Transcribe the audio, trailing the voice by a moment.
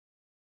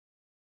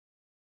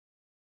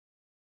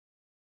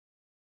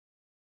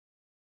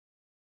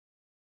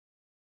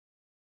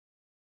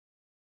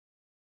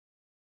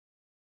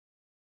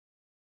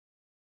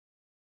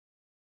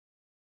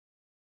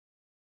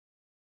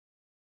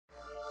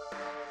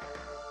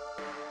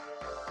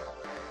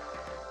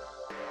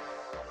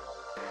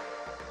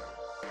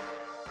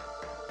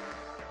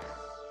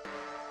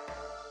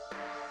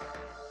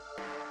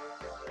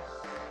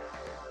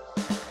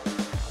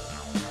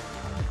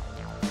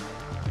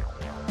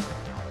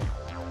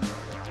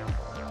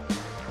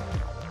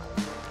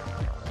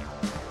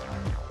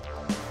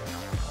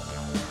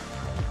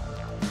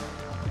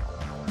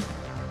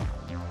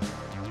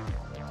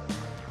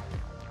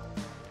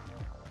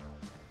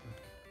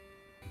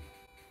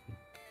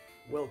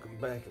Welcome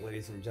back,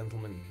 ladies and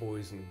gentlemen,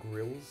 boys and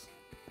grills.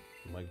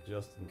 Mike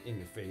Justin in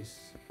your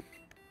face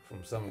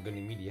from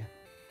Salmon Media.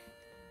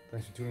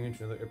 Thanks for tuning in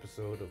to another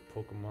episode of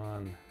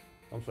Poke-Tober,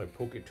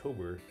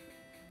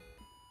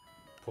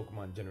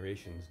 Pokemon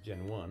Generations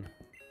Gen 1.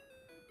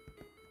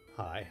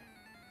 Hi,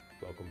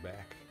 welcome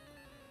back.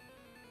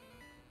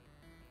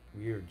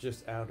 We are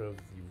just out of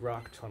the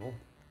rock tunnel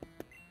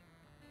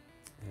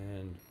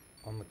and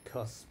on the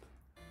cusp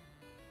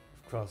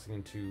of crossing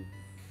into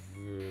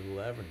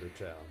Lavender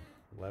Town.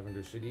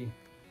 Lavender City,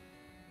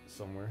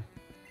 somewhere.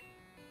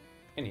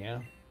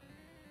 Anyhow,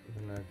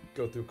 we're gonna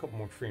go through a couple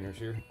more trainers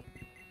here.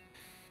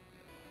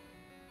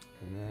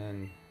 And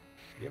then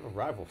we have a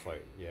rival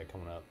fight,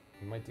 coming up.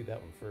 We might do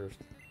that one first.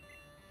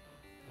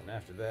 And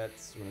after that,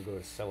 we're gonna go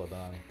to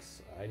Celadon,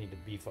 because I need to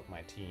beef up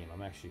my team.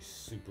 I'm actually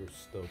super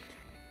stoked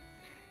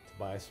to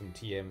buy some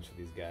TMs for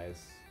these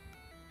guys.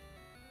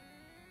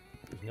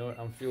 You know what?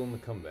 I'm feeling the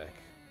comeback.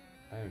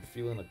 I am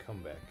feeling a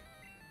comeback.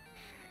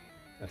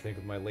 I think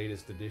with my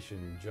latest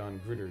addition, John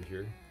Gritter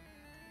here,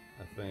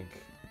 I think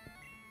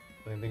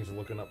things are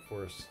looking up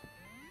for us.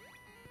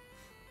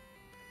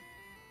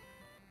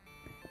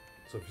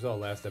 So if you saw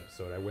last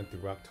episode, I went through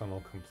Rock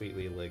Tunnel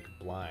completely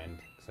blind,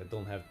 because I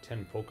don't have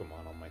 10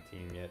 Pokemon on my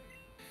team yet.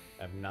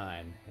 I have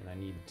 9, and I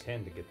need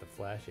 10 to get the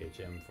Flash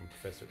HM from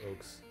Professor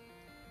Oak's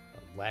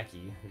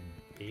lackey,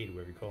 aide,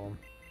 whatever you call him.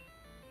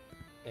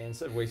 And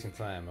instead of wasting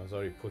time, I was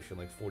already pushing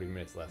 40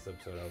 minutes last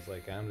episode. I was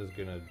like, I'm just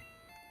gonna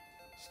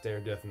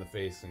stare death in the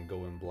face and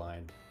go in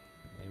blind.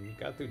 And we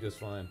got through just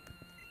fine.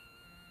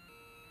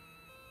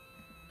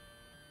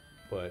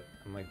 But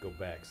I might go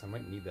back, so I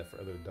might need that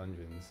for other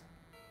dungeons.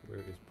 Where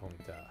is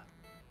Ponyta?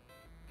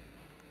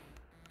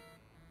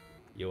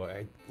 Yo,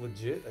 I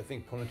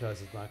think Ponyta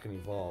is not going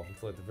to evolve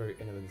until at the very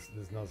end of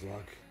this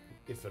Nuzlocke,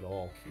 if at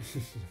all.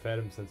 I've had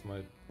him since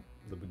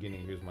the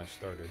beginning. Here's my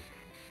starter.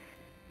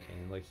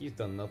 And he's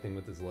done nothing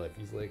with his life.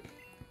 He's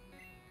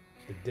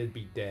the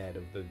deadbeat dad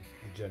of the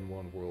Gen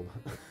 1 world.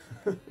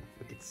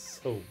 It's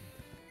so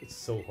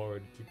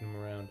hard keeping him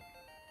around.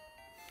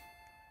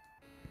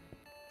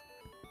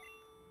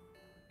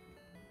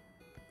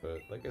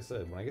 But like I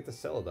said, when I get to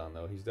Celadon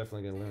though, he's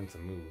definitely gonna learn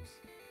some moves.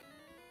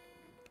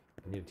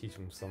 I need to teach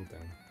him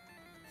something.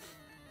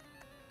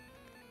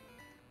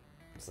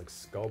 It's like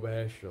Skull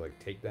Bash or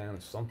Takedown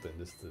or something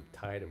just to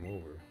tide him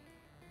over.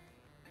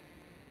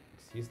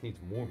 He just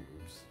needs more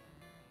moves.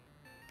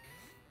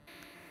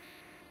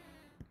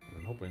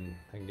 I'm hoping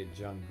I can get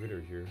John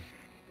Gritter here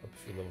up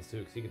to level 2,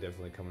 because he could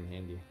definitely come in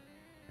handy.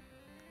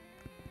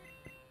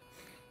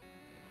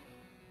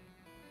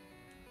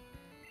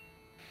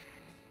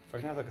 If I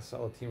can have a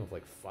solid team of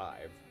 5,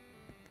 I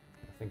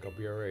think I'll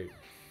be alright.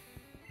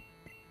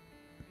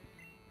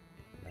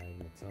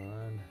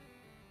 Magneton.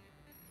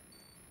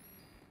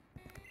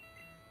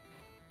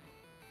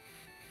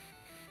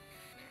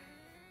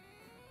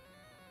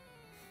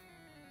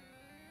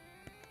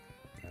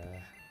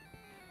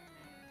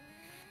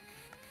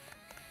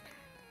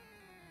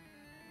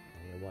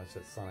 Watch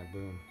that Sonic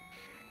Boom.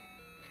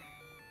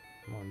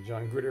 Come on,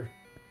 John Gritter.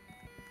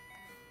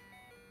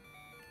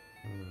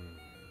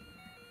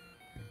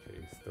 Okay,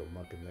 he's still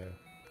mucking there.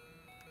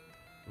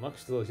 Muck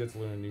still has yet to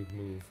learn a new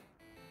move.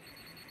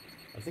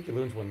 I think he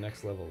learns one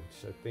next level,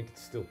 which I think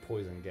it's still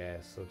Poison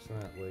Gas, so it's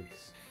not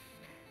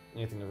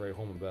anything to write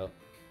home about.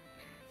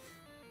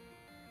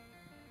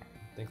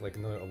 I think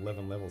another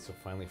 11 levels to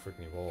finally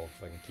freaking evolve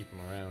if I can keep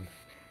him around.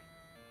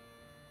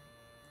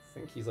 I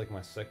think he's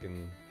my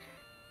second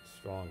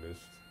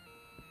strongest.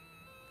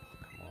 Oh,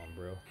 come on,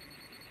 bro.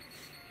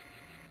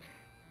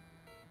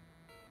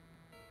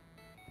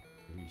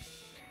 Yeesh.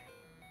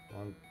 Come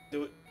on,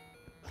 do it.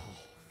 Oh,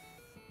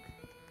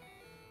 fuck.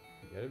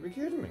 You gotta be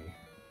kidding me.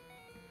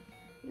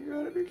 You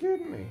gotta be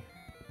kidding me.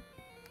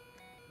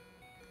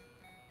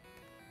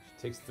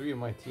 It takes 3 of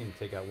my team to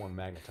take out 1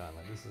 Magneton.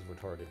 This is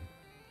retarded.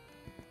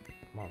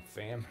 Come on,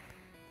 fam.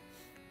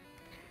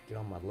 Get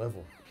on my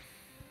level.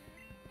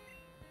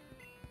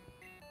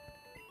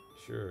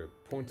 Sure,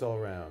 points all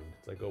around.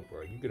 It's like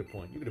Oprah. You get a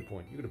point, you get a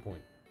point, you get a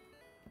point.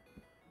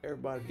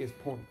 Everybody gets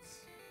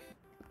points.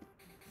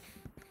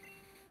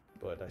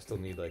 But I still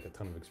need a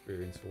ton of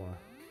experience if I want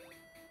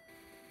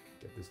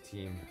to get this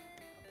team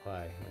up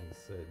high. Like I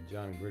said,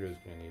 John Gritter's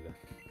going to need a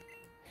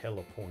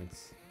hella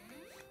points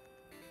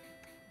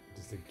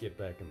just to get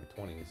back in the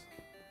 20s.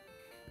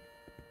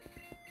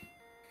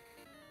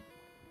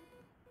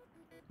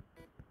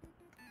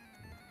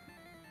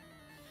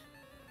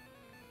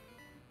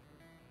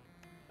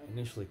 I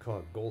initially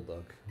caught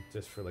Golduck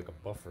just for a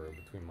buffer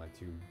between my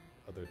 2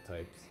 other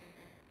types.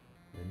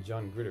 And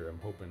John Gritter, I'm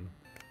hoping,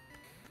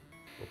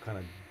 will kind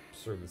of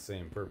serve the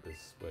same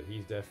purpose, but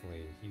he's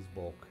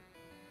bulk.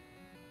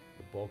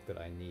 The bulk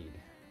that I need.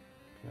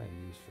 What can I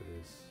use for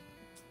this?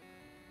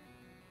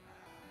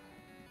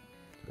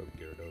 Let's go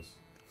Gyarados.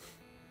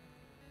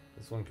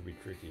 This one could be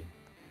tricky.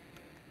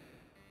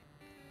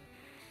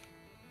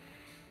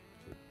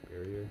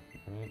 Barrier,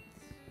 right?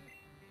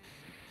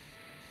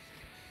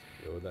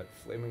 Yo, that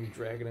Flaming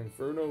Dragon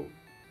Inferno!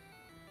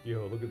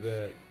 Yo, look at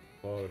that.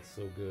 Oh, it's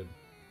so good.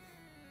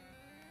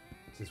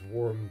 It just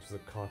warms the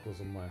cockles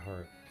of my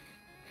heart.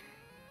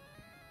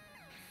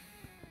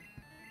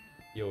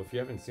 Yo, if you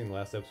haven't seen the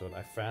last episode,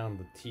 I found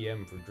the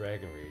TM for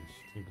Dragon Rage.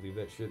 Can you believe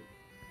that shit?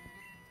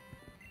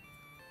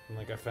 And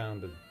like, I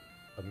found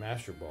a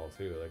Master Ball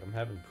too. Like, I'm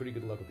having pretty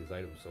good luck with these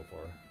items so far.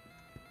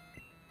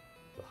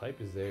 The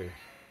hype is there.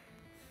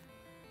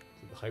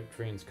 So the hype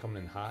train's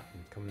coming in hot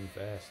and coming in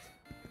fast.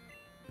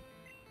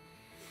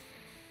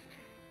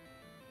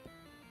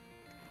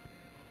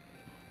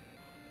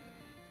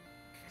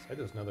 So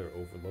there's another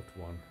overlooked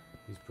one.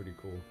 He's pretty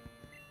cool.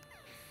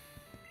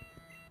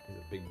 He's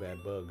a big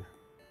bad bug.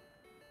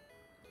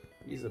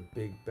 He's a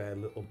big bad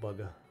little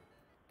bugger.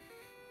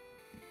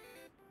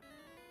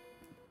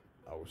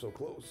 Oh, we're so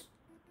close.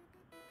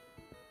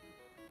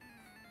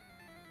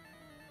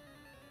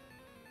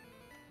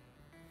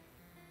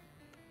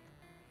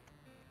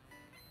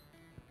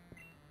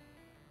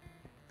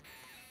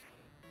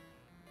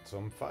 So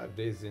I'm 5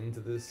 days into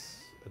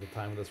this at the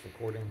time of this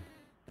recording.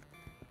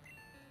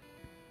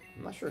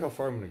 I'm not sure how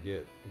far I'm going to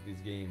get with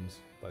these games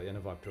by the end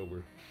of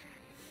October.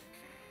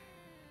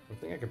 I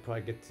think I could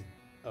probably get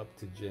up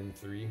to Gen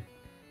 3.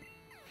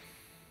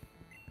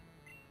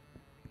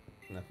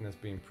 And I think that's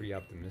being pretty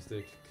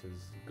optimistic, because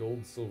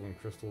Gold, Silver, and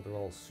Crystal, they're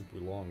all super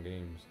long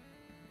games.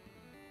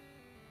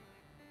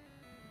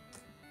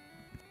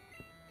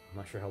 I'm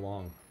not sure how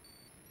long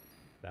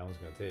that one's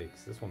going to take,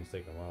 'cause this one's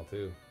taking a while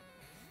too.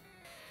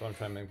 So I'm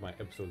trying to make my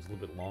episodes a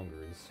little bit longer,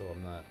 so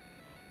I'm not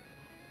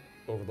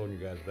overloading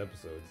you guys with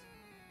episodes.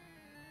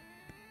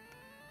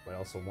 But I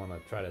also want to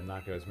try to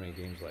knock out as many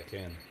games as I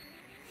can.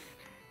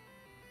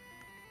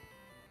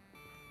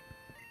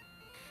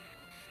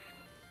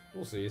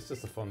 We'll see, it's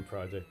just a fun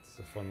project, it's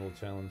a fun little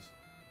challenge.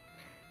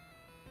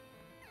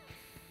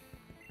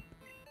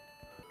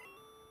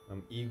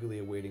 I'm eagerly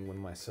awaiting when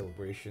my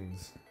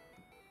Celebrations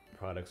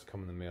products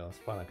come in the mail. It's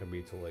probably not going to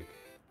be till like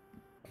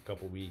a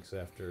couple weeks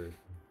after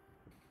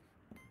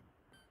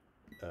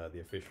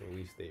the official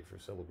release date for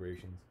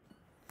Celebrations.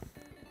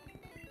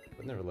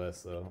 But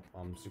nevertheless, though,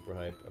 I'm super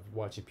hyped. I'm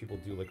watching people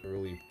do like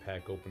early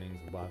pack openings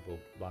and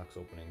box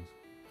openings.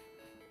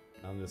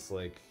 I'm just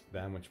like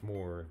that much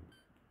more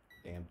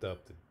amped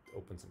up to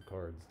open some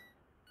cards.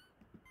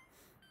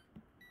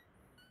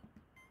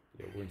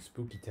 Yeah, we're in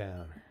Spooky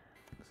Town.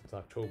 'Cause it's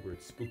October,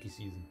 it's spooky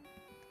season.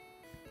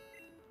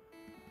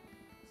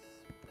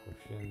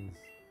 Potions.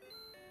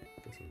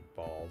 Get some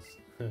balls.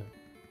 I'm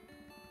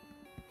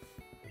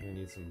gonna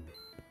need some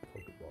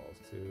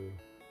Pokeballs too.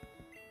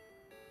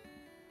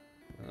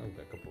 Oh, I've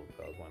got a couple of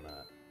bells, why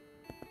not?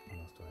 What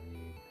else do I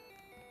need?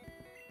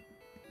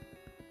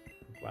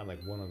 Find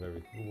like one of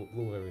every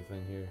little of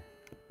everything here.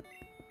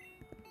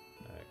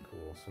 Alright,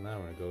 cool. So now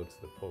I'm gonna go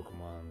to the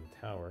Pokemon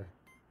Tower.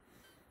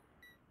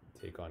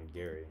 Take on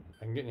Gary.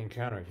 I can get an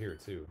encounter here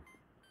too.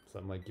 So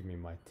that might give me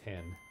my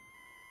 10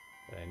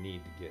 that I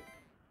need to get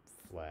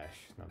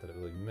Flash. Not that it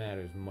really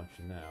matters much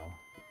now.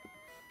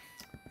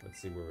 Let's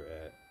see where we're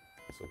at.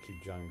 So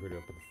keep John Gritter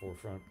up at the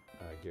forefront.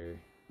 Gary.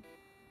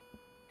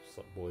 What's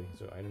up, boy? Is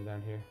there an item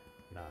down here?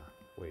 Nah.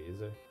 Wait, is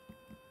there?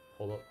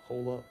 Hold up,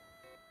 hold up.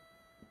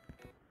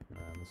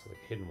 This is like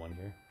a hidden one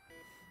here.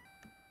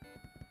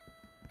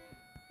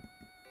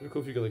 It'd be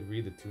cool if you could like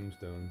read the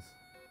tombstones.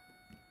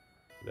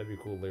 That'd be a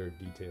cool layer of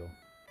detail.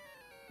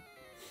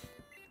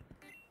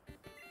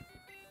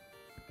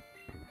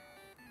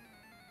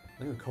 I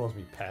think it calls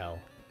me pal.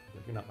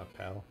 Like, you're not my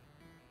pal.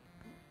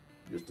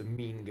 You're just a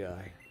mean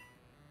guy.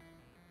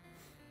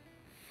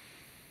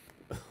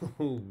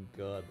 Oh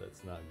god,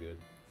 that's not good.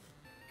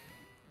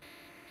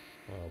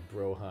 Oh,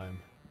 Broheim.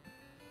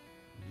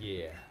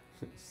 Yeah.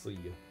 See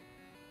ya.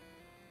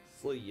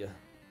 See ya.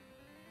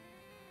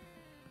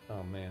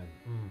 Oh man.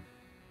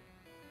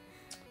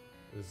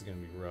 This is gonna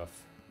be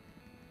rough.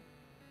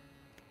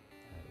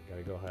 Alright,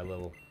 gotta go high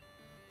level.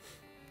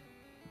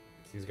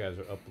 These guys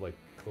are up like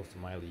close to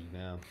my league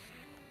now.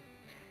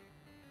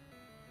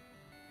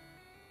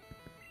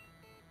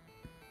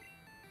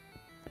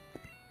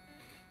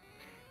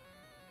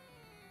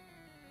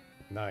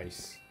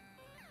 Nice.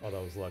 Oh,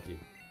 that was lucky.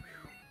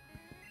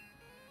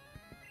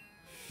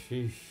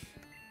 Sheesh.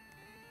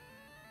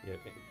 Yeah,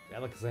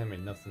 Alexandria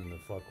ain't nothing to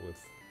fuck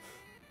with.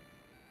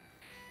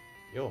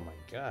 Yo, my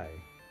guy.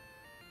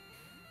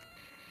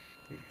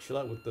 Chill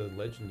out with the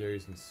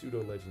legendaries and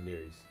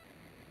pseudo-legendaries.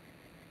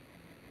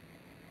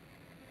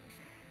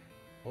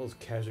 All those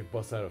Kazakh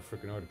busts out of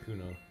frickin'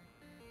 Articuno.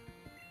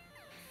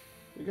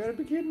 You gotta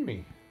be kidding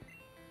me.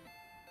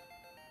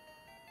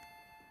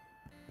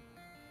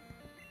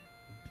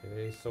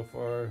 Okay, so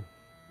far,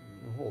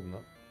 I'm holding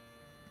up.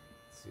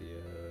 Let's see,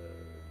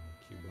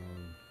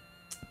 Cubone.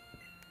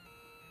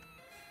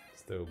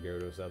 Let's throw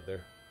Gyarados out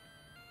there.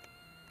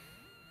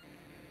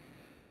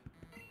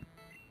 I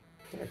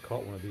think I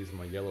caught one of these in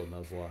my yellow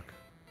Nuzlocke.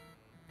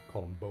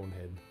 Call him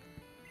Bonehead.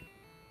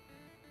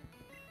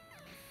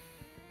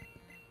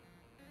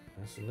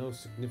 So no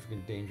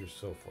significant danger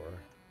so far.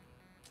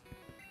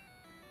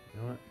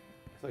 You know what?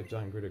 I feel like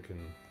John Gritter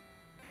can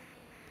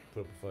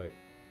put up a fight.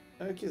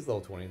 He's level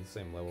 20, the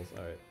same levels.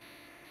 Alright.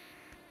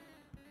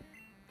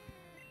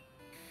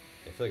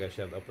 If feel like I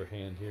should have the upper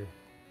hand here.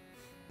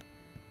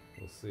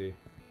 We'll see.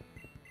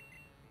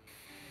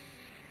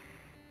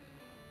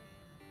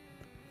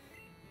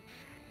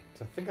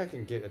 So I think I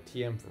can get a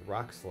TM for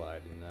Rock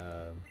Slide in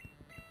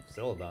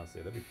Celadon City.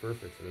 That'd be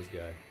perfect for this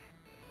guy.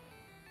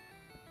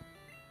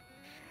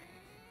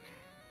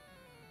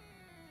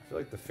 I feel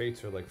like the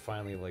fates are like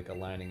finally like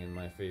aligning in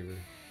my favor.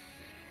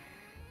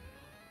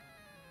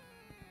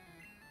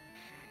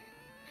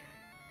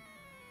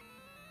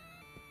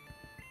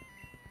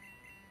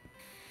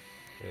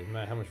 Okay, no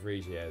matter how much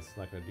rage he has, it's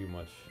not gonna do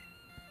much.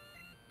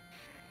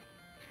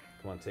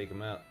 Come on, take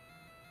him out.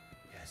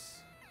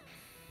 Yes.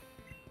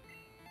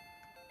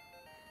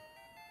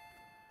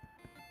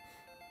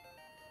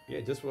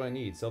 Yeah, just what I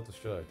need.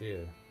 Self-destruct,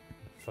 yeah.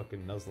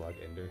 Fucking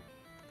Nuzlocke ender.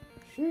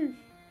 Sheesh.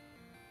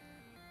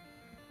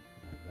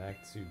 Back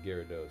to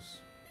Gyarados.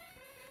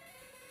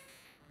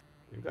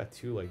 You've got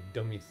two like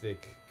dummy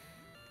thick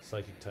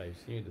psychic types.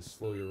 You need to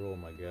slow your roll,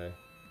 my guy.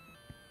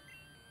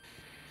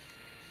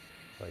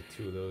 Like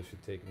two of those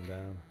should take him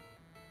down.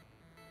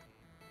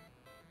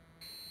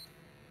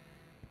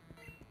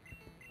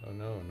 Oh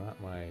no,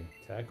 not my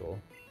tackle.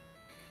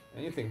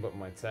 Anything but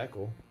my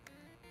tackle.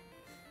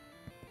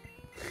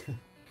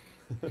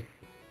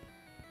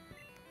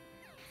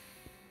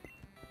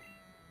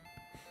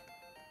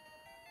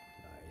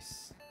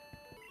 Nice.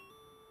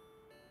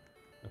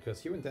 Okay,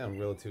 so he went down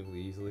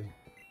relatively easily.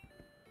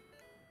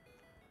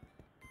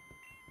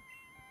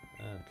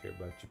 I don't care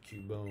about your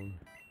Cubone.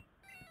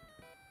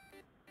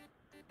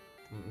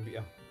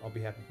 I'll be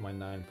happy with my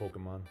 9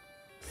 Pokemon.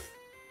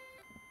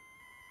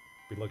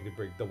 Be lucky to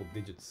break double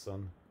digits,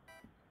 son.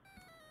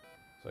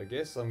 So I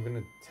guess I'm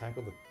gonna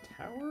tackle the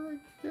tower, I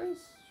guess?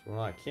 Well,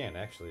 no, I can't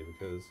actually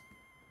because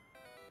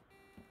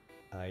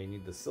I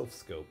need the Sylph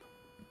Scope.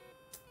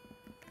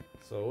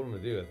 So what I'm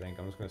gonna do, I think,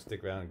 I'm just gonna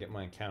stick around and get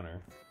my encounter.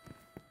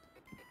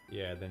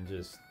 Yeah, then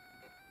just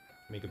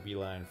make a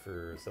beeline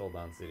for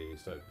Celadon City,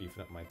 start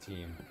beefing up my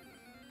team.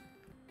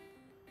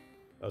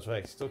 That's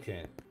right, I still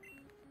can't.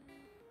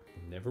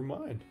 Never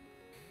mind.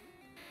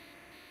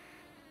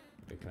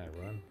 Okay, can I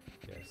run?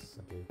 Yes,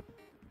 okay.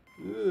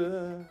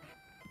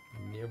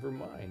 Never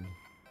mind.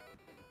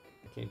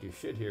 I can't do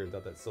shit here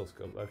without that Sylph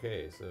Scope.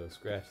 Okay, so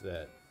scratch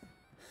that.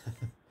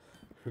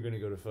 We're gonna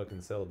go to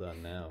fucking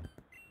Celadon now.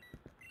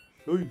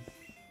 Sheesh.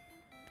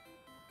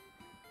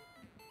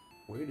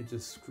 Way to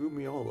just screw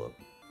me all up.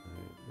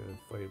 Alright, gotta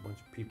fight a bunch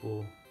of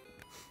people.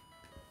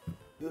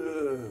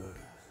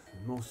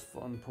 Most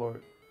fun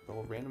part,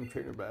 all random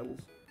trainer battles.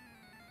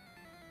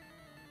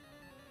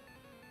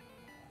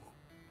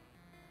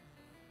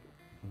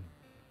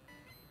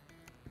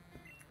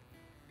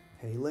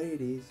 Hey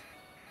ladies,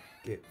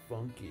 get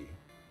funky.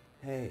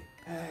 Hey,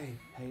 hey,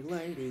 hey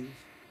ladies.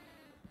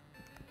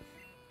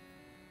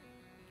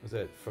 Was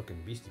that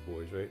fucking Beastie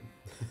Boys, right?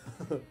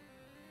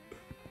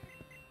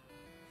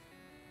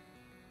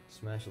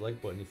 Smash the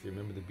like button if you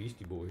remember the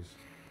Beastie Boys.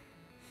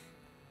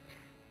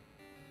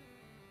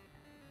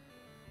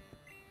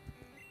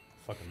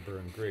 Fucking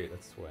burn great,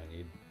 that's what I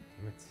need.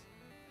 Damn it.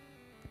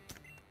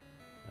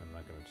 I'm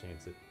not gonna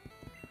chance it.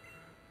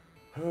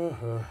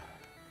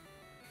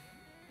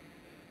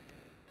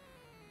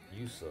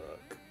 You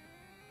suck.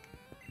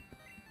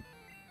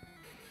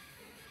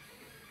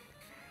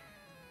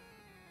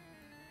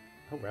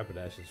 I hope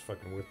Rapidash is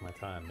fucking worth my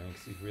time, man,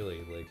 because he's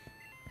really, like...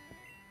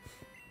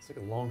 It's like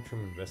a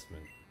long-term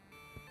investment.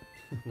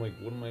 Like,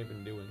 what am I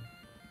even doing?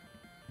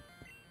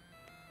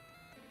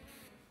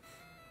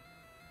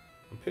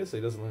 I'm pissed that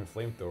he doesn't learn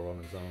Flamethrower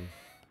on his own.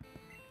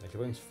 Like, he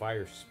learns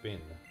Fire Spin.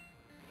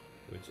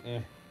 Which,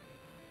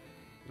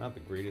 not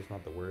the greatest,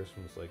 not the worst.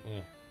 I'm just like,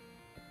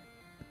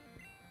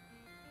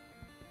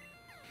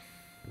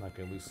 I'm not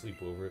gonna lose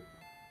sleep over it.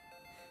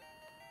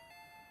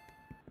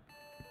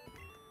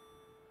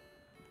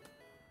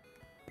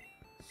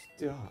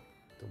 Stop.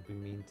 Don't be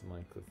mean to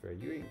my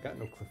Clefairy. You ain't got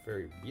no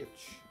Clefairy,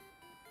 bitch.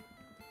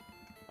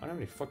 I don't have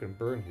any fucking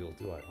burn heal,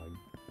 do I?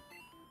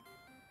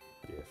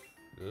 Diff.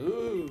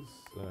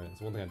 Alright, it's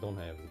one thing I don't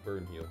have is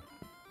burn heal.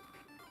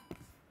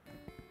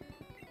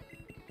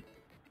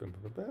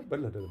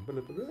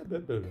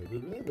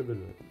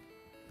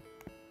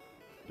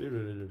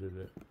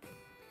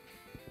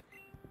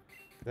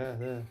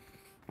 There.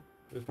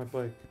 Where's my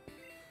bike?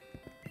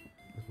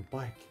 Where's my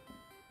bike?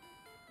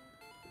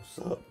 What's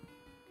up?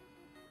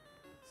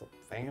 What's up,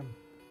 fam?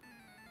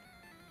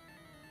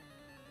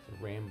 It's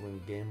a rambling,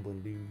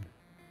 gambling dude.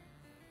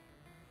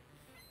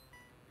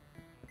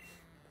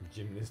 A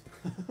gymnast.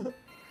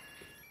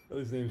 All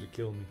these names would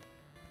kill me.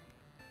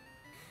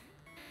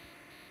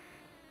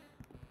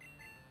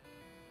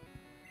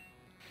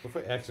 If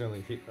I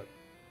accidentally hit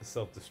a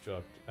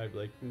self-destruct, I'd be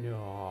like,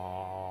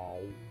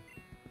 no.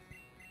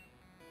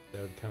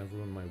 That would kind of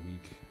ruin my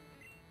week.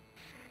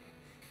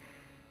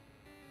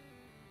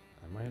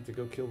 I might have to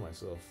go kill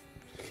myself.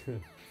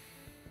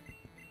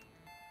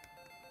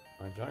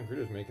 John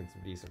Gritter's making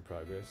some decent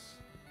progress.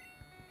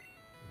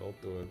 Bolt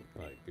door.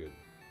 Alright, good.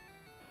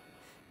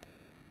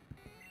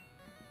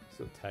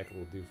 So tackle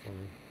will do for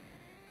me.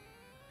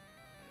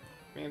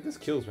 Man, if this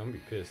kills me, I'm gonna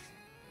be pissed.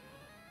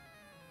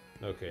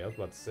 Okay, I was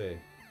about to say.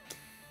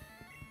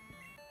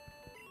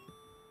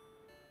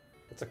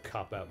 That's a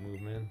cop-out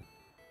move, man.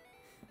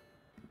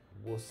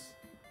 Wuss.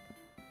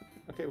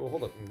 Okay, well,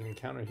 hold up. I'm getting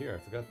countered here. I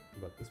forgot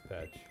about this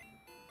patch.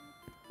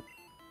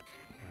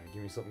 Alright,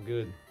 give me something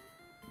good.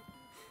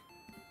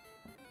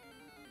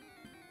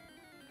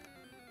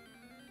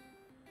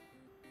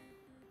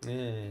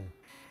 Eh.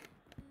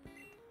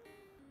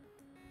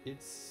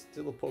 It's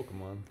still a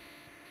Pokemon.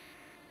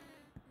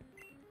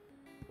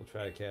 We'll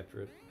try to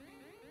capture it.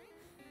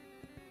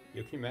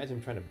 Yo, can you imagine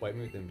him trying to bite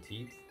me with them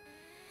teeth?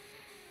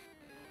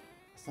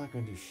 It's not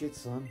gonna do shit,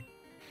 son.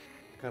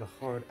 I got a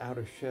hard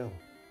outer shell.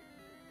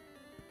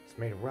 It's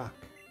made of rock.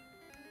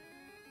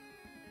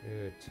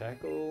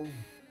 Tackle?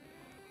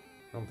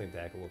 I don't think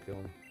tackle will kill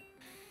him.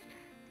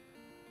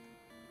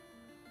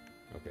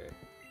 Okay.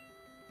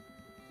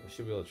 So I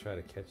should be able to try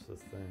to catch this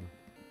thing.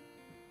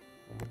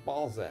 Where my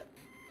balls at?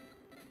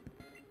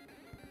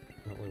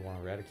 I don't really want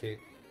to eradicate,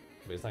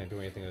 but it's not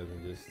doing anything other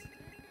than just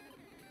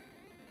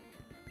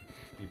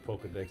be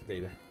Pokedex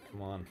data.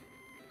 Come on.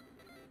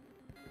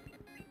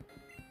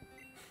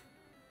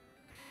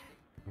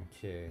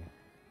 Okay.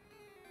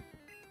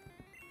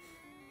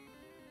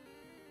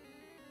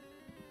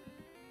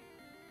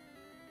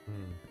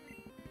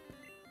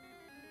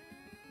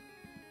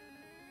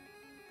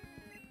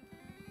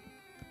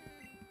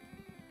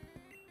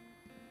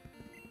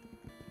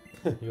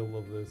 You'll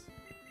love this.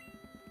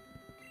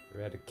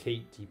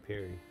 Eradicate T.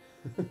 Perry.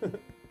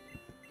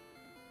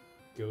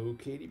 Go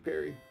Katy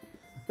Perry.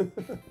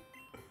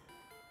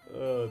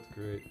 Oh, that's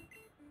great.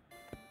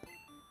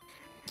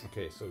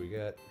 Okay, so we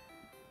got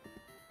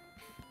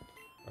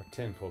our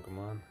 10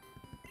 Pokemon.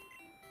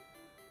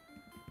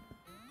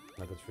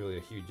 Not that's really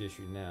a huge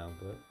issue now,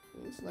 but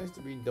it's nice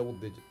to be double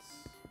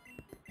digits.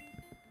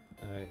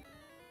 Alright.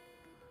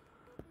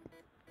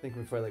 I think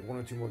we fight like 1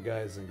 or 2 more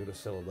guys and go to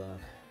Celadon.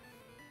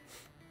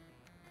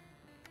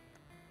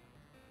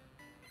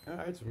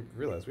 I just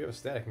realized we have a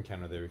static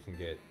encounter there we can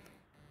get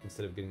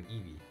instead of getting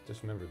Eevee.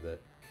 Just remembered that.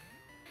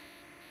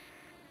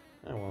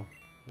 Oh well,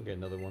 we'll get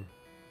another one.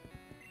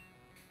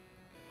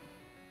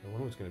 I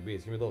wonder what it's gonna be.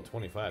 It's gonna be level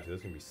 25, so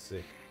that's gonna be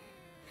sick.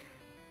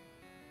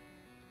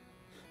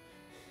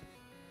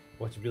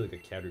 Watch it be like a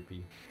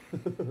Caterpie.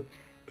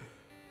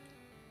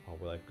 Oh,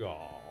 we're like,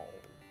 oh.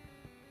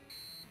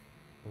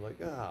 We're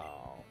like,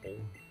 oh.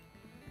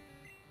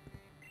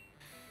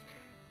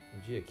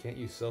 Gee, I can't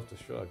use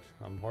self-destruct.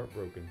 I'm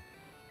heartbroken.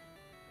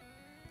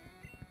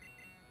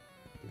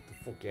 Get the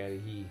fuck out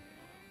of here.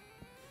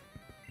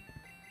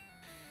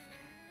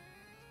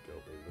 Let's go,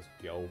 baby. Let's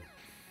go.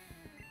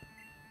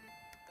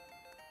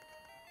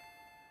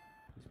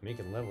 He's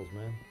making levels,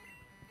 man.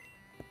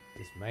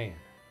 This man.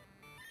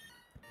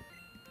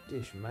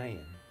 This man.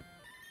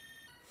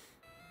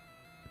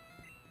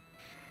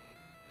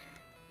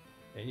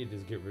 And you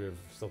just get rid of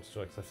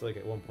self-destructs. I feel like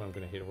at one point I'm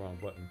going to hit a wrong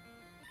button.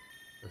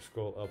 Or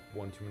scroll up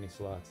one too many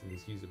slots and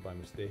just use it by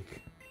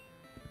mistake.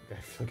 I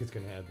feel like it's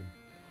going to happen.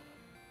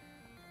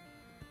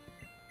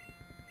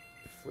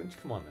 Flinch?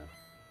 Come on now.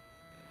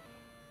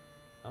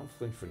 I don't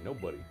flinch for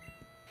nobody.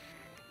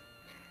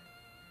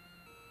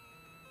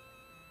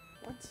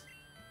 What?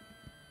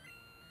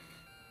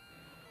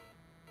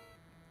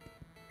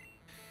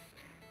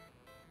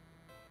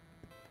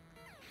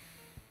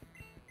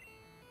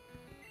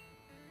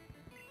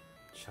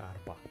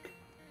 Charbak.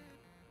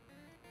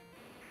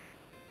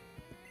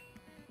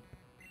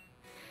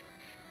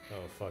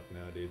 Oh fuck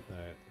no, dude.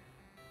 Alright.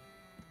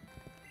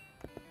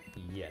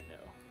 Yeah, no.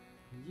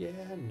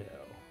 Yeah, no.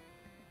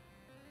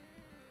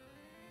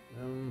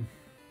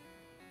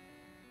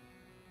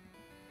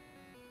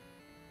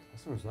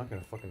 This one's not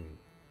gonna fucking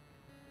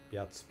be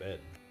outsped.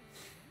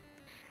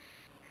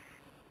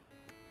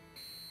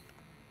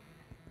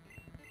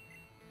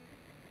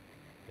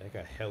 Yeah, I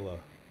got hella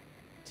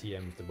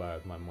TMs to buy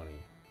with my money.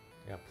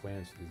 I got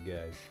plans for these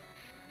guys.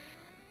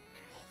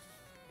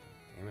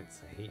 Damn it,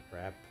 I hate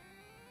rap.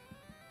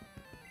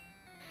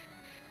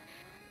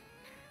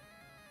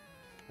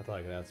 I thought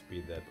I could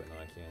outspeed that, but no,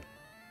 I can't.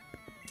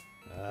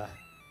 Ah.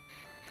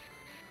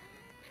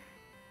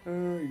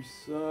 Oh, you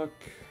suck.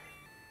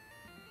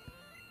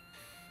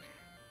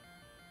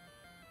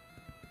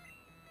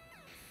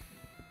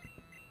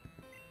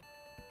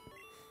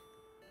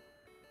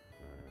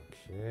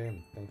 Okay,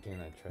 I'm thinking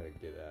I try to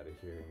get out of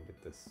here and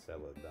get this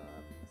Celadon.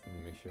 Let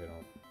me make sure I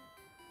don't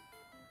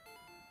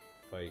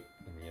fight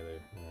any other.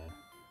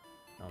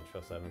 I don't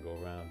trust having to go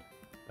around.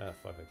 Ah,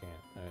 fuck, I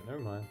can't. Alright, never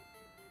mind.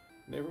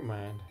 Never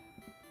mind.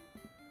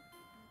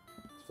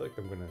 I feel like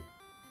I'm gonna.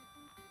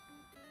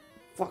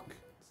 Fuck!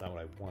 That's not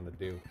what I want to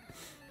do. I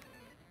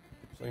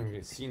feel like I'm gonna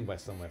get seen by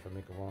someone if I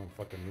make a wrong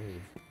fucking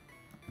move.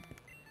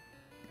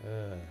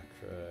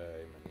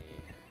 Cry money.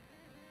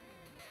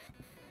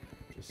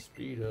 Just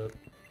speed up.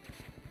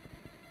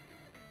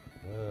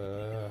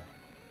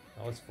 I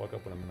always fuck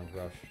up when I'm in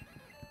a rush.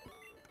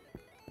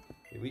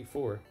 Elite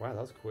 4. Wow,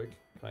 that was quick.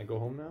 Can I go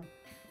home now?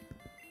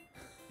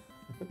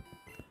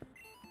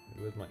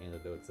 Where's my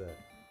antidotes at?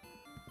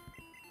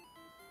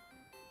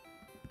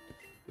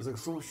 There's like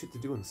so much shit to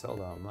do in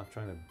Celadon. I'm not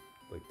trying to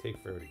like take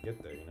forever to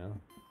get there, you know?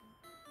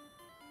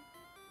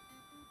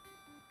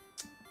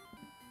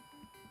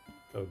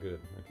 Oh, good.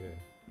 Okay.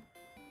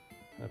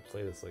 I'm gonna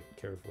play this like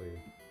carefully.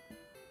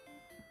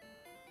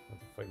 I have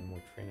to fight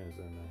more trainers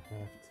than I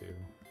have to.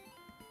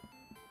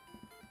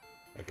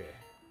 Okay.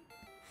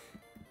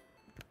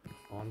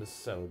 On to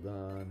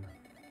Celadon.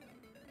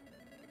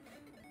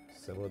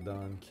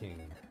 Celadon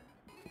King.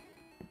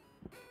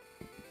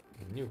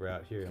 A new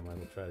route here. I might as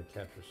well try to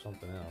capture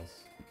something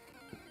else.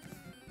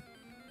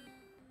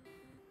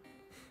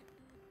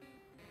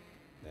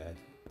 Add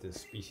the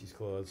species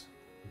clause.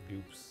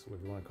 Dupes,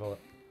 whatever you want to call it.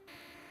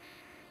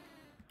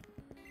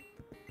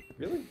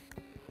 Really?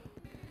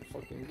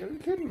 Fucking, are you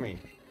kidding me?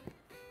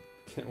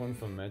 Get one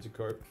from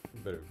Magikarp? You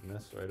better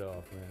mess right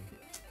off, man.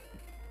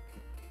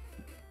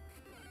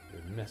 You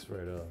better mess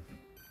right off.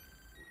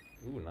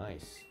 Ooh,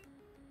 nice.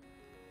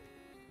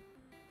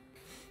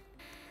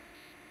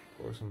 Of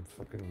course I'm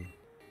fucking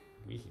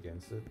weak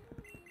against it.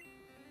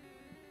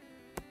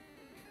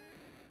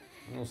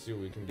 We'll see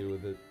what we can do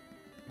with it.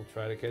 We'll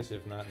try to catch it,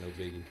 if not, no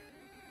biggie.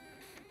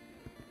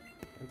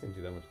 That didn't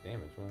do that much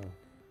damage, wow.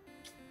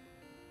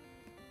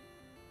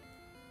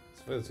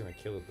 I feel it's gonna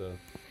kill it though.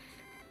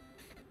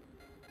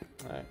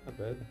 Alright, not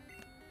bad.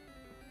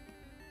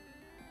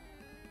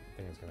 I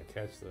think it's gonna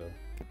catch though.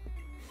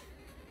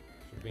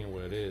 Should being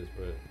what it is,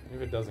 but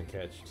if it doesn't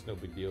catch, it's no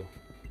big deal.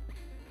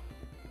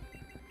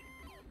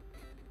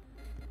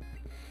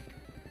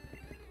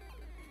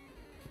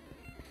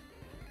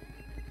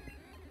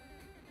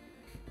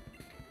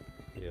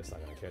 Yeah, it's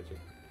not gonna catch it.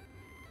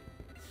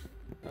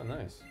 Oh,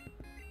 nice.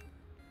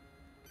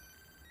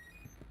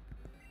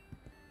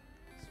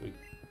 Sweet.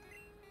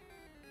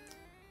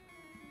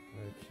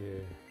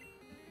 Okay.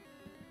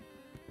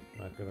 I'm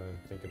not gonna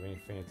think of any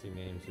fancy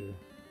names here.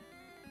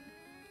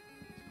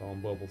 Let's call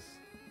them Bubbles.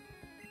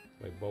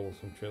 Like Bubbles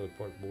from Trailer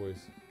Park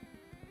Boys.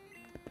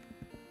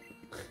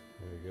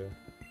 There we go.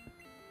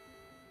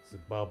 It's a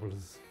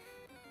Bubbles.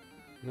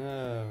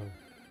 No.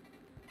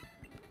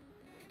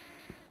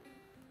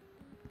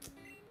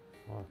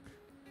 Fuck.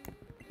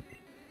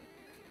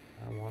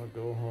 I wanna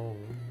go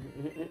home.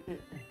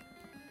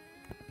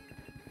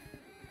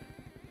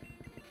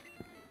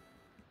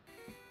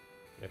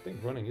 I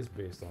think running is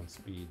based on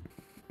speed.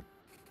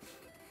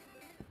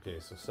 Okay,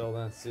 so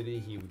Celadon City,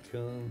 here we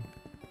come.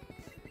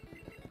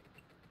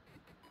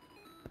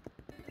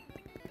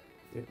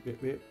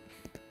 Yep.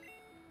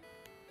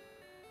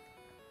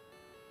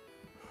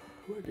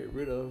 What do I get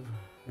rid of?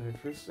 The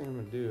first thing I'm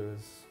gonna do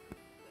is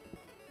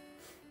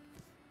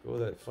go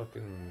to that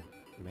fucking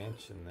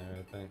mansion there,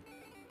 I think.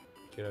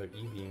 Get out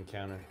Eevee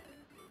encounter.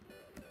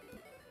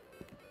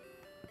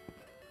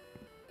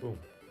 Boom,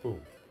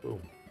 boom,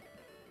 boom.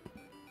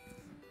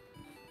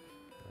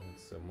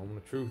 It's a moment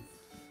of truth.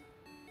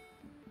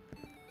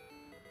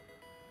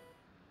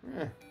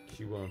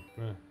 Q1.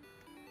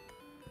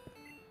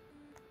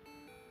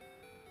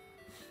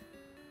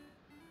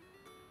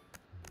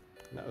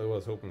 Not really what I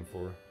was hoping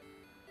for.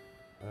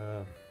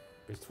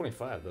 He's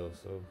 25 though,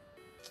 so.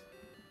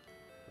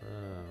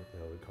 What the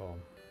hell do we call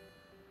him?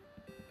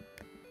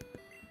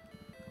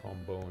 Call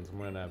him Bones. I'm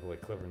gonna have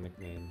like clever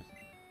nicknames.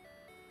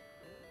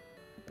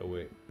 Oh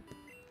wait.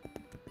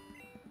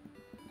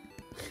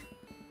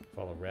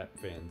 Follow rap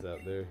fans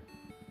out there.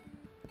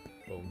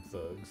 Bone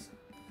Thugs.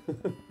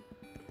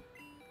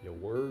 Your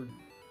word?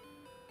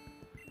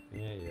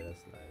 Yeah,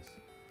 that's nice.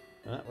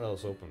 Not what I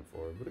was hoping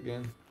for, but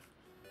again,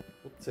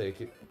 we'll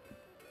take it.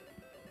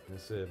 I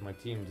said, if my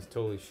team just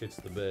totally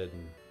shits the bed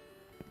and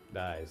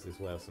dies, this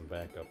will have some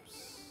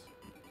backups.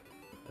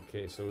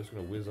 Okay, so we're just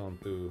gonna whiz on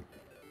through.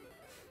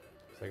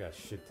 Cause I got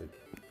shit to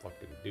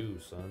fucking do,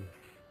 son.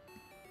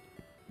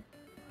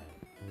 I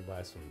need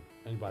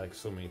to buy like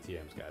so many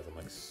TMs, guys. I'm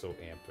like so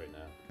amped right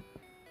now.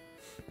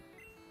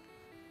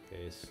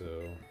 Okay, so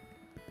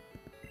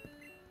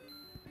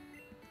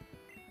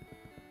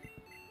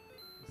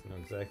I know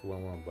exactly what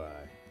I want to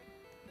buy.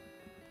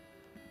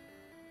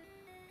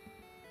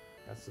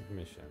 That's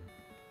submission.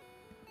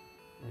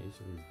 What each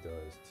of these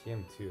does.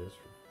 TM2, that's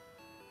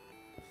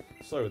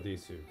for... Start with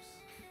these two.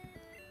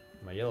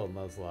 My yellow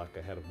Nuzlocke,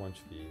 I had a bunch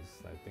of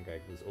these. I think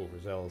I was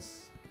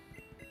overzealous.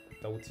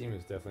 Double team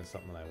is definitely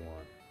something I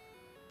want.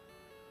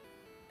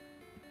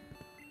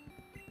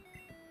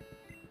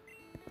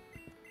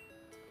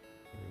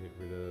 Get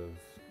rid of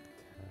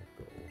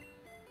tackle.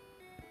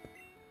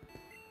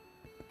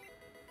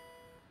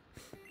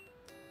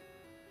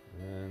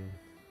 And then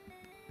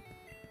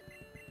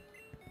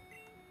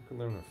I can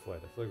learn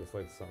Reflect. I feel like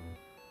Reflect's something.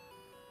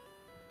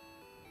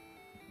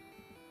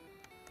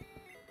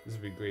 This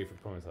would be great for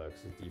Ponyta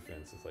because his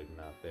defense is like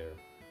not there.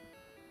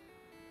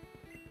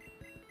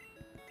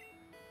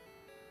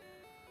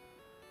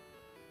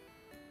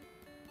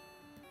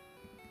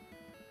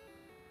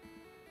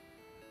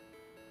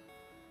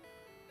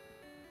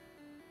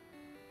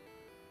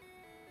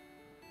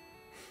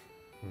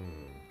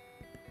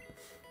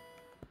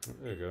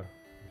 There you go.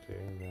 Okay,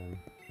 and then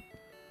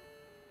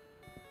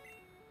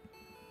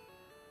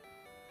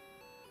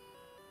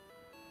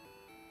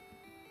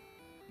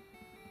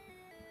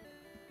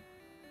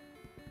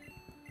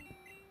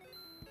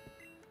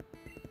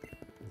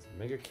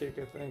Mega Kick,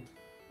 I think.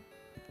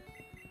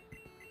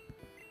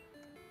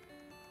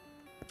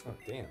 Oh,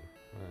 damn.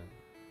 Alright.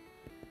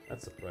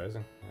 That's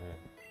surprising. Alright.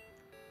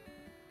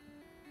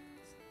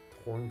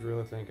 Horn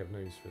Drill, I think. I've no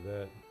use for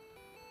that.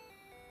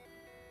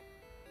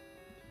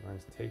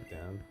 Mine's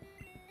Takedown.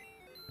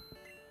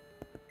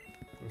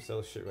 I'm gonna sell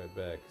this shit right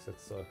back, because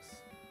that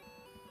sucks.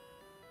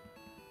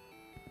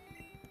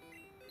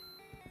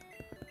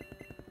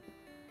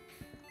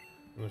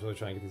 I'm just really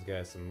trying to get these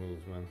guys some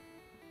moves, man.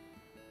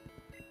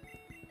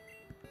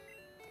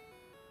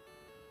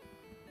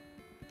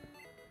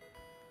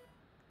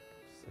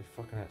 So they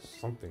fucking have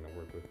something to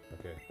work with.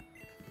 Okay.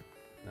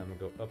 Now I'm gonna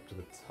go up to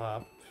the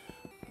top.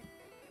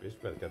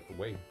 Bitch better get the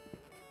way.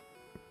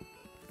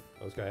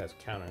 Oh, this guy has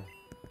counter.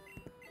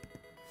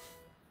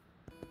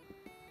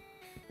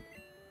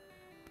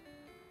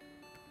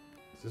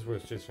 This is where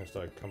it's just gonna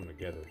start coming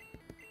together.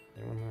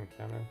 Anyone learn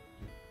counter?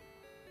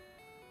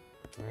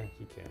 Eh,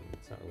 he can.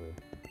 It's not really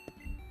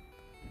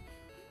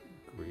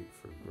great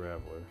for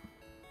Graveler.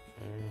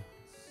 Okay,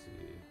 let's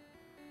see.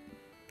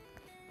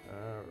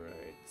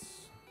 Alright.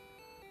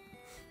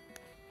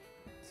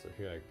 So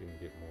here I can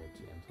get more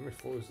TMs. How many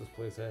floors does this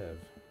place have?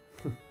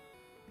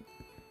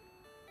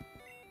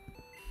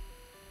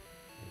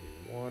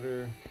 Maybe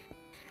water.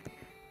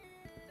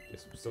 Get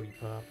some sody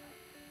pop.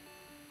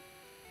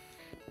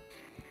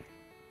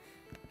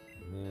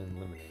 And then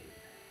lemonade.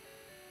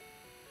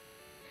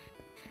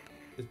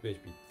 This bitch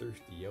be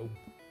thirsty, yo.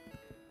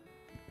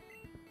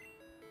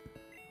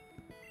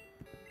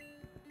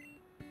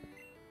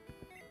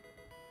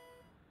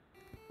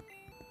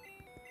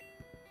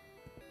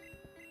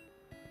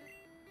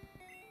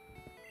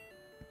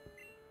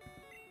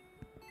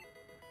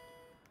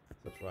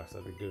 Such rocks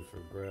that'd be good for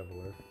a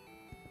Graveler.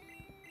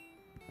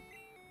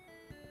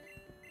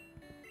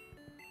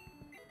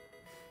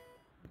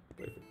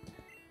 Perfect.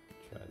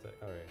 Try that.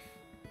 Alright.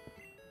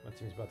 My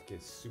team's about to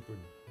get super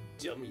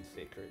dummy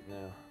thick right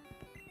now.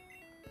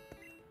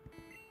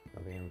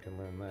 I don't think anyone can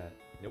learn that.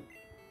 Nope.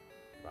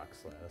 Rock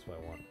Slide, that's what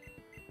I want.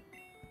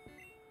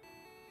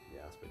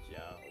 Yes, but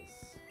yowls.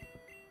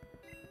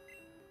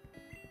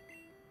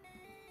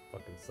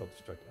 Fucking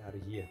self-destruct out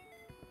of here.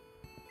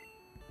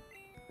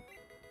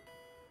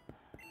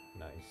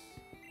 Nice.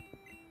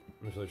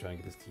 I'm just really trying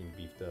to get this team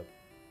beefed up.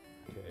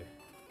 Okay.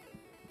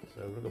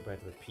 So we're gonna go back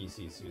to the PC,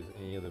 see if there's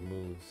any other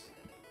moves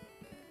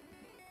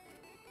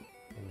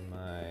in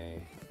my...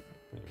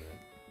 wait a minute.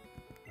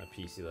 My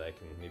PC that I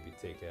can maybe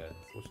take out.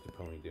 So what's the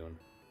pony doing?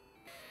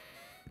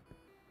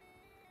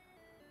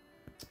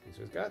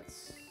 So it's got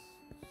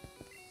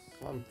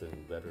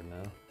something better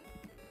now.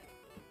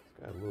 It's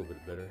got a little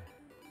bit better.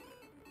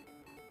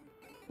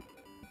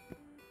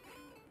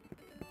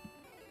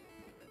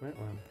 Right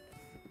one.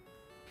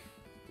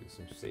 Do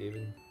some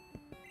saving.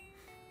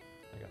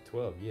 I got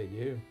 12. Yeah,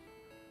 yeah.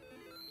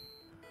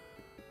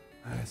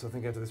 Alright, so I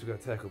think after this we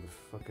gotta tackle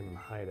the fucking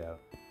hideout.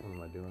 What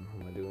am I doing?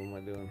 What am I doing? What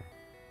am I doing?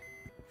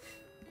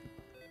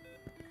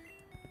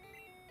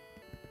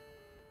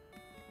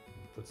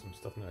 Put some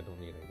stuff in there I don't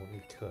need. I don't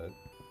need cut.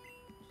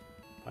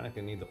 I'm not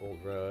gonna need the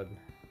old rod.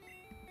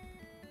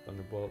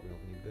 Thunderbolt, we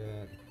don't need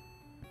that.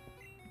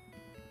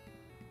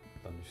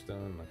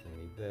 Thunderstone, I'm not gonna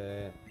need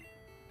that.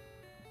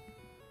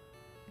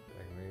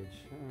 Dragon Rage.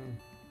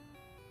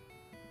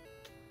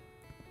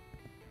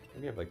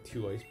 Maybe I have like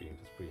 2 ice beams,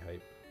 that's pretty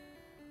hype.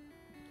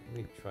 I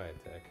need Tri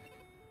Attack.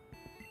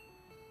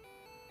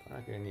 I'm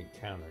not gonna need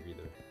counter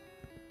either.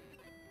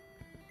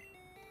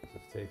 So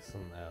let's take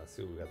some out, let's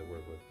see what we got to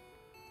work with.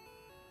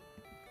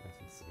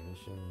 That's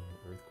Submission,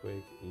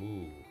 Earthquake.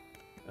 Ooh.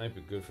 That might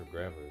be good for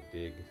Graveler.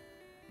 Dig.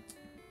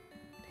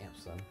 Damn,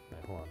 son.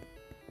 Alright, hold on.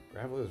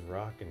 Graveler's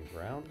rock and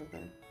ground, I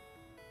think?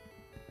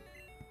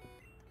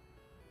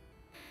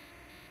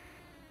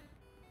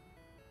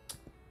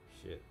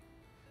 Shit.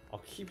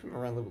 I'll keep him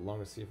around a little bit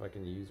longer, see if I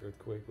can use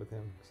Earthquake with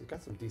him. Because he's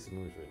got some decent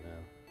moves right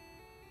now.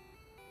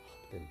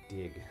 But then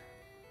Dig.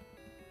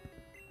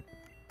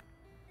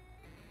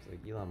 It's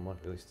like Elon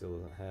Musk really still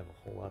doesn't have a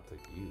whole lot to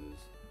use.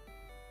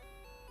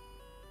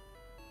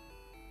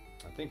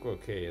 I think we're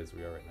okay as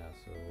we are right now,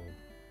 so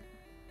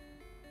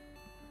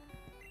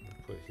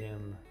we'll put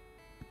him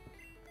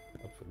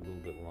up for a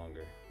little bit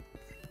longer.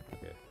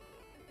 Okay.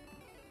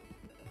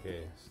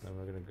 Okay, so now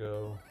we're gonna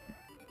go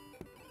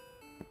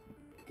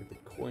get the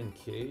coin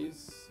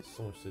K's.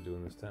 So much to do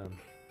in this town.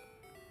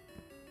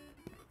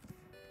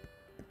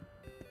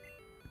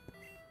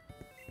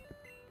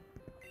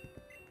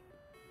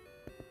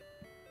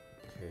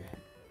 Okay.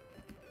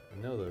 I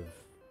know the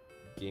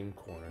game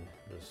corner.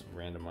 There's some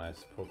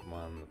randomized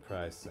Pokemon in the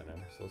prize center.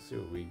 So let's see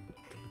what we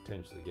could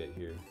potentially get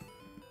here.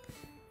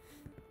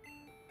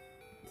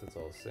 So it's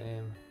all the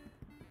same.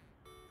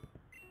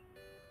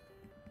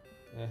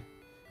 Eh,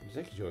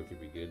 Executor could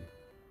be good.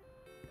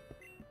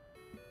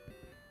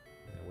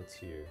 Yeah, what's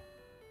here?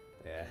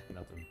 Yeah,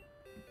 nothing.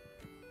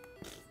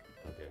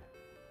 Okay.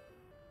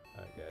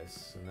 Alright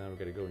guys, so now we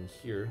gotta go in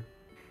here.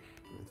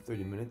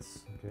 30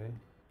 minutes, okay.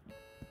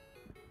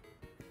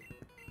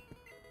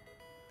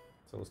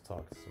 So let's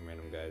talk to some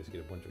random guys,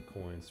 get a bunch of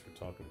coins for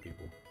talking to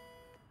people.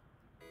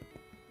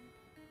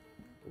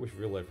 wish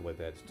real life were like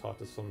that. Just talk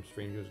to some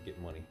strangers, get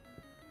money.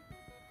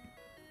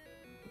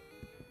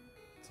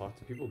 Talk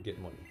to people, get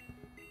money.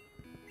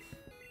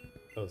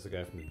 Oh, it's the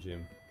guy from the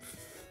gym.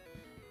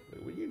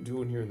 Like, what are you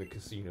doing here in the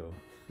casino?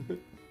 You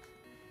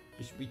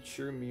should be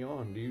cheering me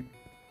on, dude.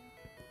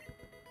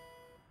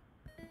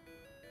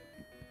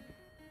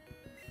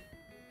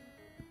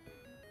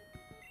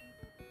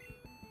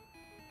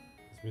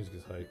 This music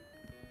is hype.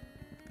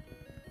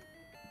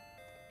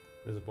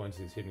 There's a bunch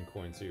of these hidden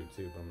coins here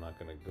too, but I'm not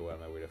gonna go out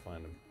of my way to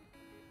find them.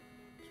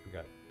 We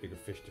got bigger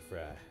fish to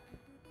fry.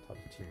 Top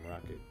of Team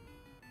Rocket.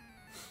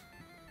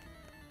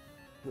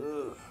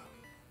 Ugh.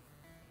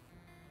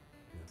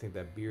 I think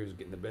that beer is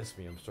getting the best of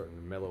me. I'm starting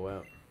to mellow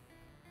out.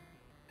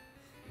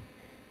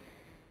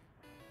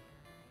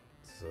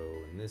 So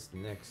in this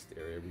next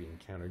area, we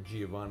encounter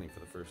Giovanni for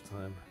the first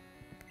time.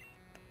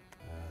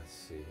 Let's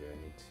see here. I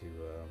need to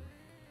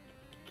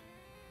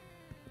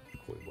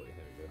Koi boy.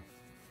 There we go.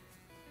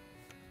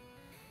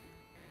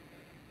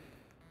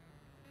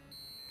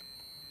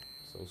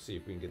 So we'll see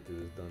if we can get through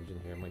this dungeon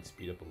here. I might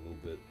speed up a little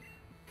bit.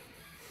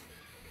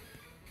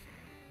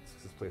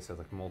 This place has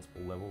like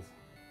multiple levels.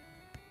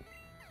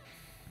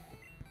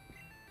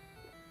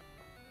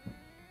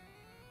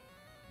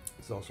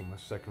 It's also my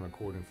second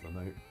recording for the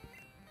night.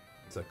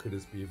 So I could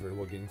just be very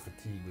well getting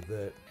fatigued with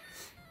that.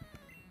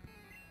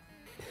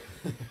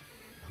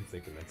 I'm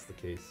thinking that's the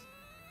case.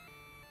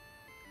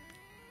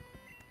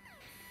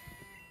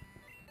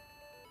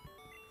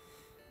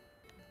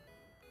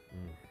 I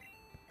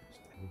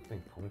don't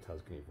think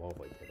Ponyta's gonna evolve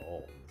like at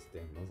all in this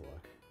damn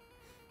Nuzlocke.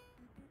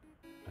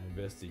 I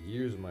invested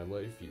years of my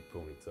life, you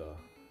Ponyta.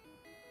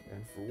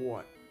 And for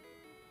what?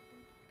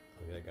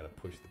 Okay, I gotta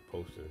push the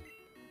poster.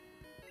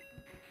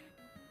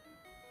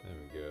 There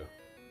we go.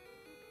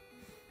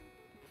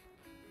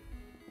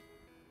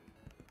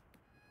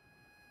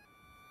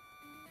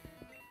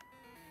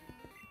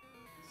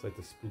 It's like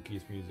the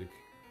spookiest music.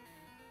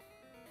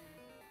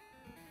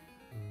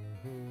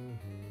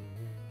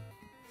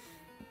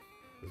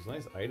 There's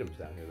nice items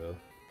down here though.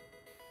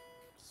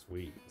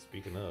 Sweet.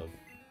 Speaking of,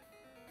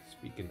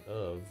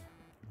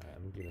 alright,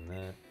 I'm giving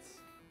that.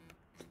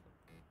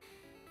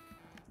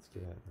 Let's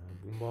get that.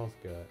 Boomball's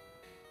got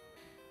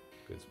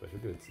good special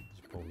goods.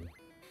 Pony.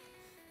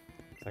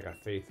 I got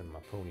faith in my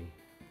pony.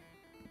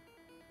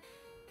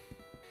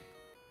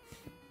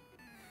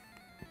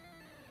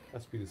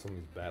 Let's speed through some of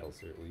these battles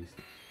here at least.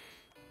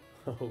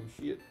 Oh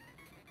shit.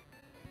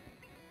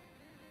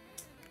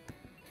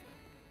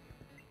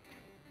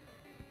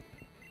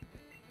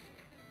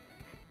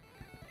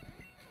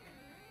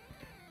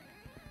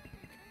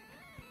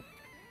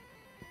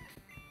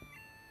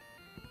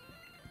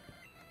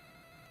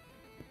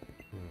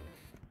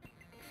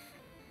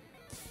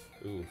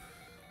 Oof.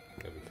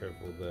 Gotta be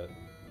careful with that.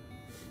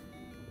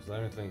 Because I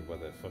didn't think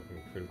about that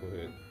fucking critical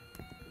hit.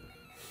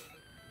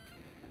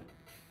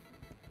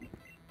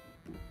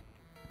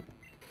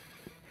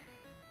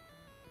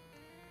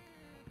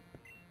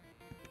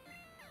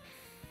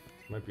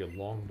 This might be a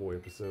long boy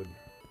episode.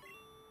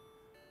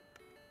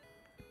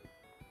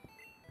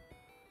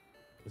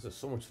 There's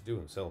so much to do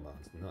in Celadon,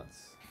 it's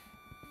nuts.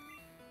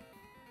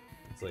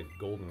 It's like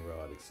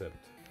Goldenrod, except...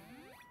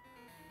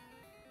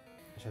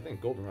 Actually, I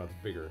think Goldenrod's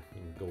bigger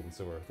than Gold and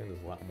Silver. I think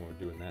there's a lot more to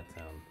do in that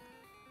town.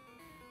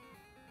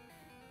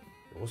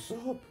 What's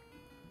up?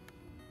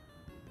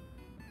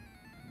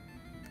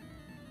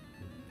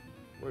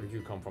 Where did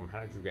you come from?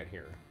 How did you get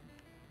here?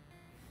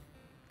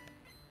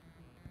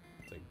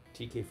 It's like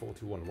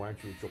TK421, why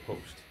aren't you at your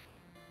post?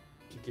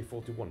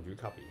 TK421, do you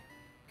copy?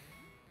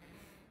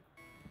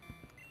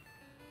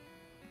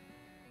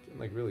 Getting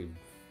like really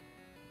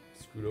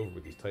screwed over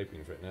with these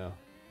typings right now.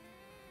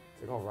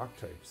 It's like all rock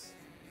types.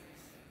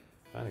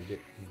 Trying to get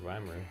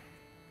Grimer.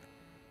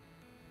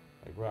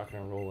 Like rocking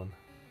and rolling.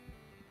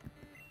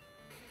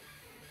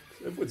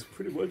 Everyone's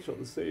pretty much on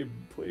the same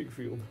playing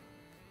field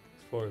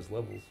as far as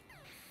levels.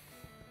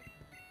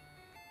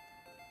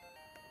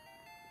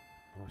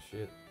 Oh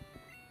shit.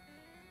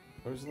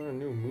 Where's there a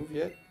new move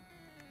yet?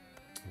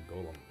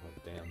 Golem.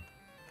 Oh damn.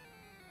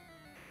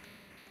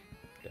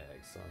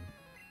 Dag, son.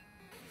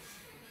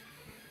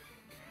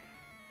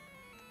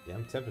 Yeah,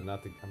 I'm tempted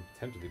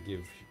to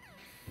give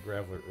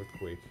Graveler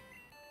Earthquake.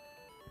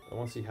 I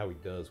want to see how he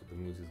does with the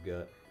moves he's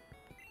got.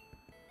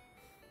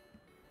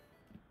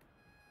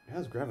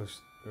 How's Graveler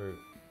or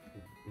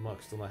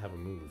Muck still not have a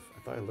move? I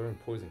thought I learned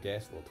Poison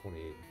Gas at level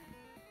 28.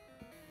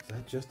 Is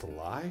that just a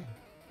lie?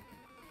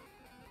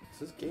 Is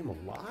this game a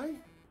lie?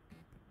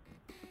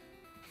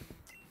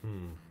 So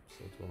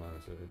what's going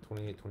on? So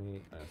 28.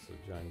 So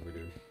Giant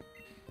Gritter.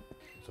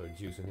 So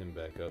juicing him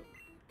back up.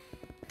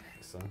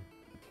 Dang, son.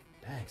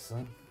 Dang,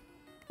 son.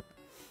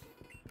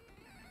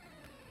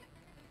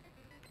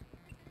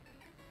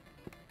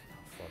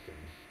 Oh,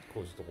 fucking. Of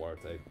course, it's the water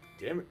type.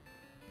 Damn it.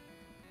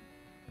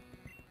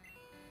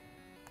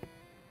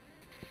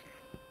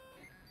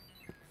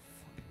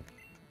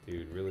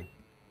 Dude, really?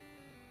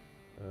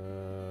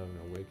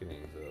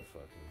 Awakening's a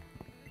fucking...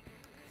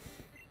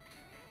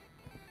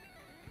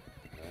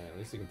 Alright, at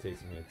least he can take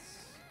some hits.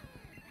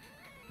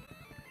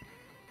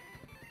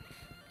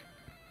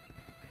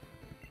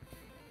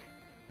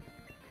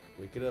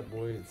 Wake it up,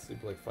 boy. It's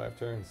sleep like 5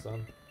 turns,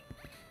 son.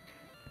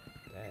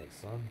 Dang,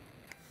 son.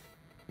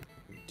 What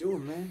you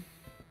doing, man?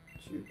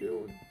 What you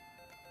doing?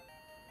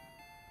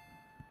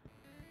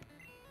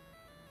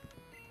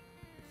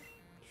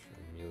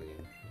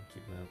 Chameleon. I'll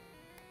keep him out.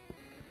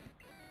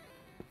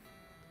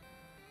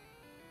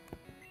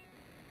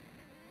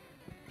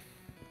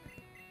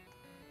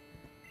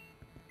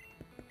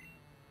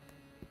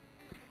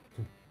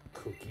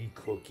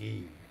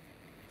 Cookie.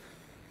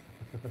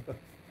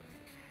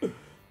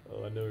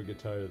 Oh, I never get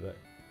tired of that.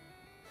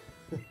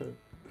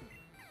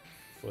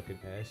 Fucking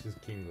Ash's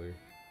Kingler.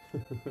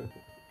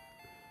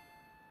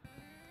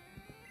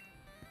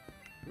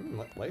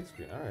 Light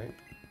screen, alright.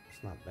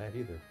 It's not bad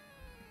either.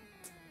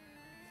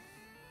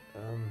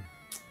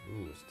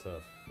 Ooh, it's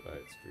tough.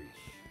 Alright,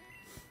 Screech.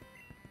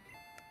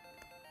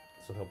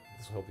 This will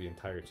help the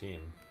entire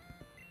team.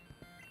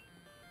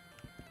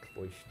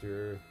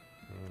 Cloister.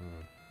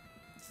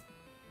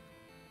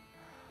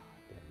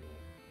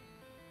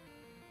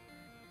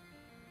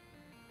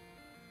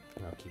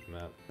 I'll keep him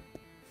out.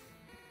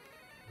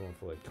 Going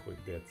for like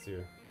quick deaths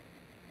here.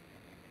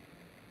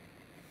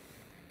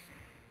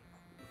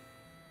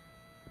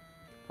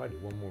 Probably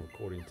do one more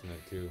recording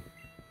tonight too.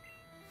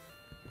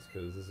 Just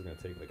because this is gonna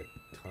take like a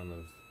ton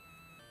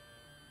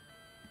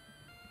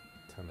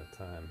of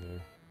time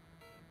here.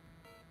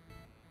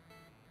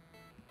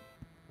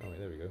 Oh wait,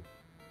 there we go.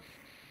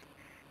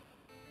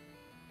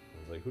 I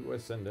was like, who do I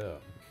send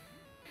out?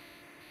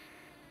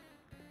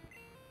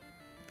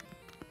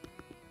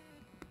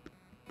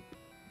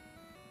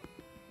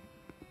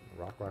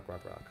 Rock.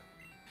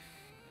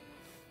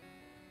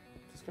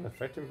 Is this gonna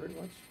affect him very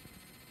much?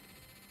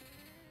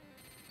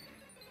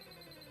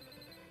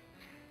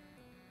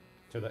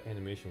 So that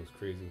animation was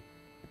crazy.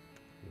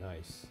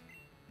 Nice.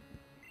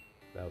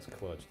 That was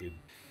clutch, dude.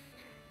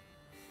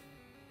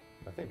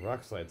 I think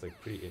Rock Slide's like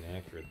pretty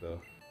inaccurate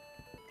though.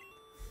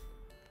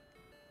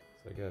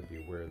 So I gotta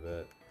be aware of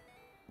that.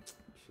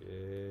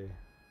 Okay.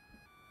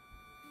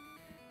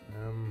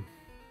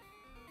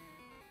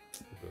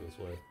 Go this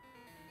way.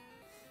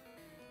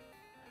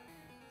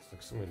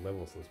 Like so many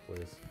levels to this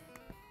place.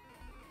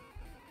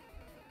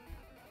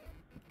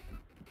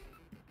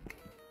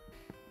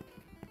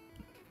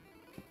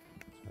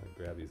 Try to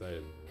grab these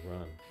items and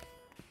run.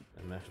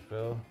 And Mash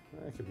Repel,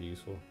 that could be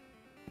useful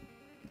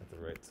at the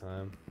right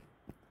time.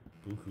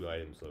 Buku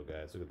items though,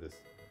 guys. Look at this.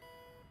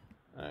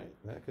 Alright,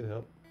 that could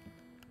help.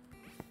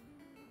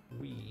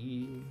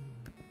 Wee.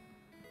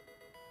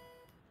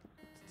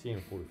 It's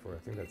TM44. I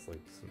think that's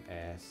like some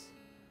ass.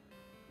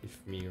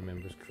 If me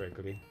remembers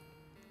correctly.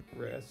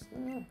 Rest.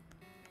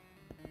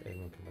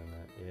 Everyone can run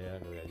that. Yeah, I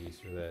really got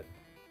used to that.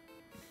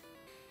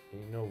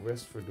 Ain't no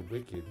rest for the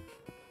wicked.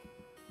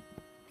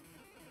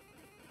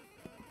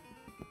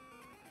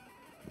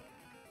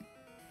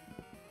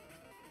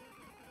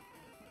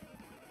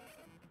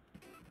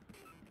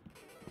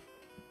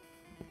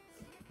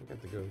 I got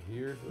to go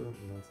here. No,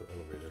 it's the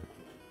elevator.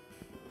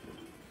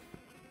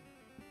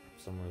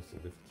 Somewhere else to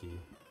lift key.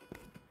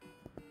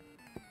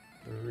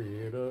 Hurry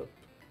it up.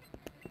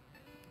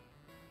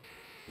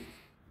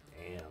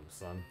 Damn,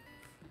 son.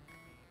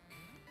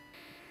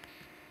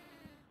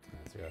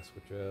 Alright, so I gotta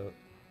switch out.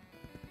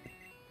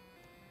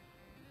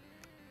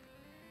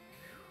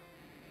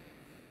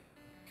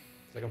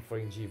 It's like I'm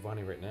fighting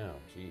Giovanni right now.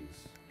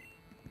 Jeez.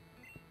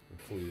 I'm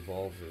fully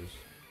evolvers.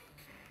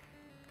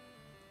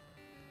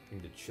 I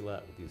need to chill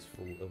out with these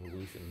full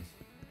evolutions.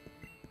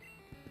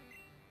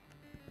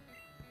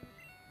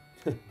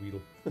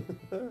 Weedle.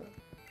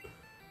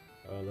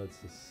 Oh, that's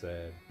just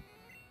sad.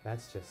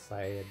 That's just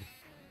sad.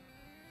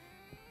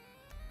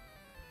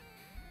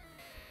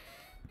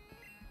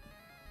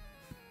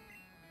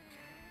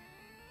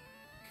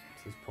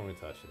 His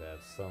Ponyta should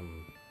have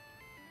some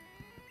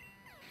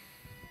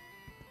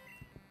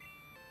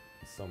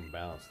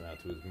balance now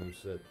to his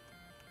moveset.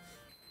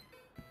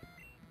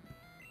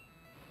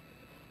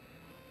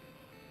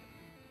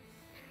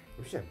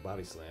 We should have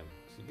Body Slam.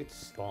 So you get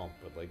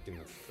stomped, but like in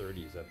the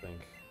 30s, I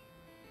think.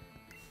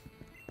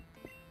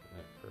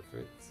 Alright,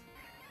 perfect.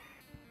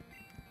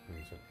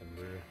 There's an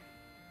Ember.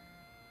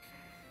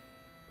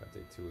 I'll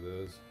take 2 of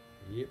those.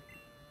 Yep.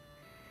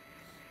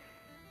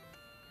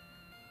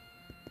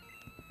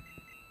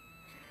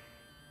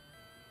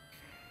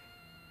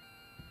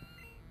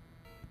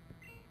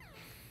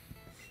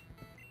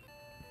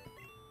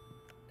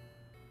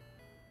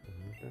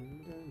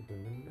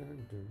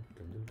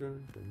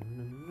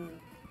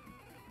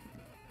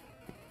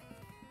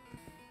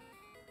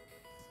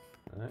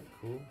 Alright,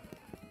 cool.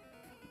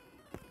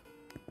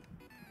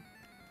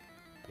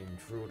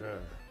 Intruder.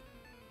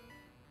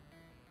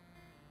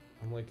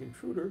 I'm like,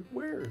 intruder?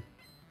 Where?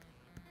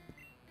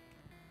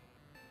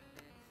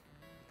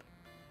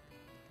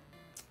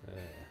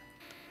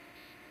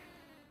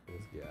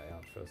 This guy, I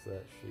don't trust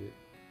that shit.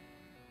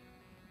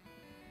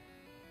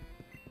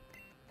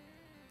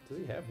 Does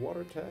he have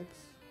water attacks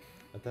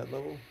at that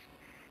level?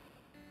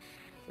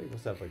 I think he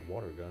must have like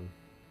water gun.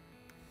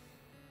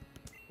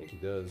 I think he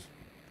does.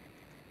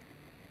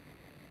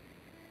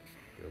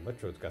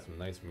 Electrode's got some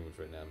nice moves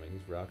right now, man.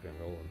 He's rocking and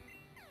rolling.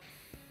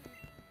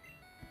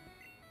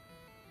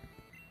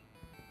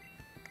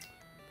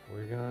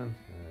 Pokegon? Alright,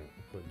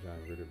 put John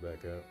Gritter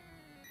back up.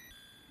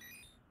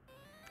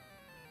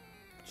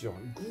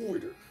 John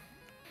Gritter!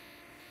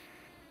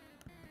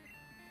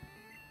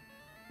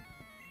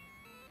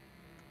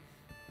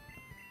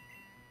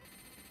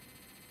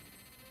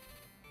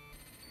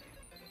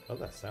 I love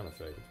that sound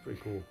effect, it's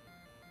pretty cool.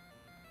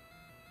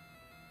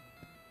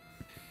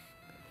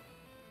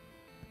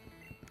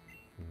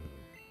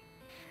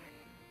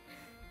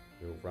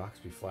 Yo, rocks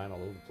be flying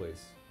all over the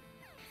place.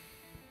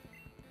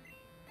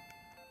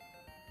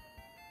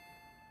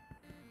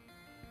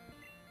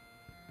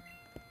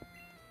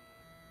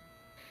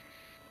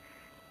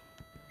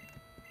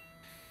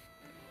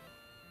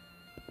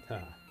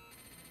 Ha!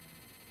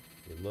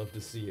 You'd love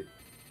to see it.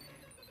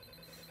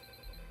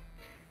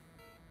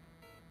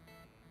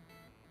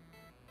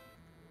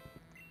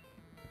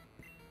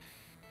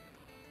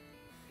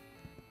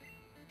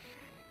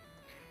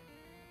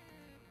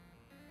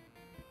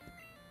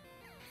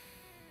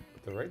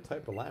 The right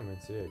type of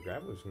alignments, yeah,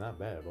 Graveler's not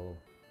bad at all.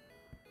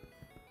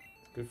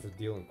 It's good for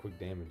dealing quick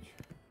damage.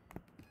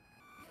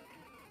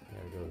 I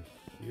gotta go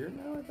here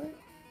now, I think?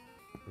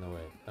 No,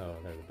 wait. Oh,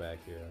 I gotta go back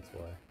here, that's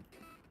why.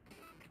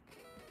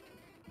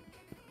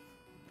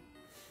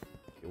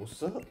 Yo,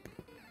 what's up?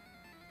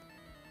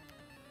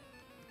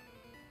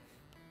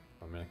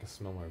 Oh man, I can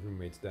smell my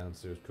roommates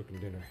downstairs cooking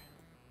dinner.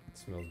 It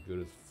smells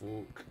good as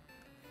fuck.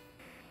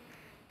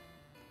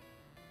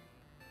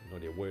 No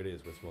idea where it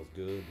is, but it smells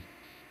good.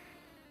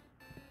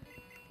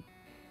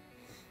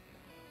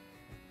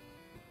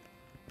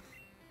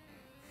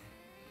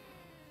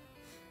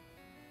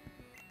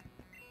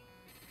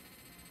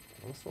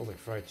 It smells like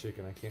fried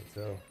chicken, I can't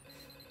tell.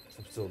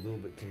 I'm still a little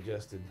bit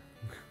congested.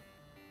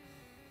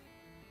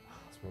 Oh,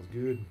 smells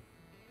good.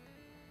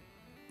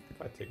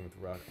 Probably take him with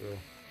the rock though.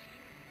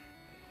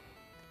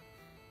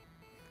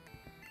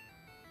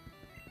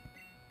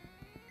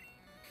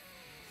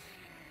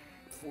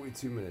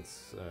 "42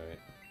 minutes, alright.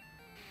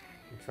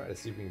 We'll try to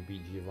see if we can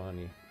beat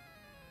Giovanni.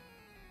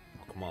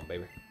 Oh, come on,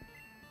 baby.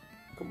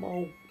 Come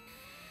on.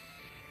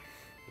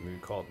 Maybe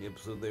call it the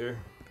episode there.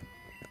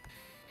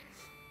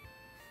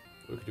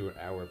 We could do an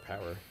hour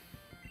power.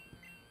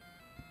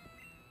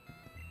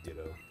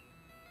 Ditto.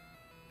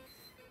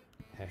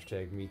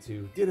 Hashtag me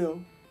too.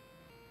 Ditto.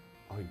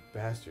 Oh, you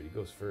bastard. He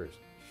goes first.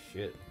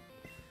 Shit.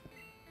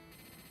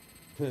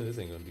 This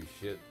ain't gonna do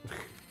shit.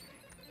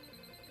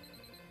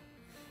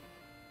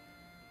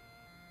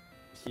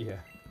 Yeah.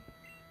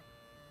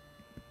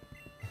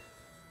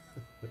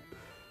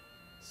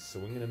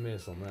 Swing and a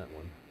miss on that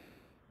one.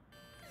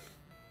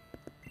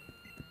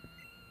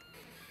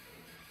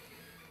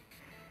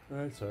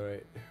 That's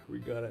alright. We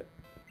got it.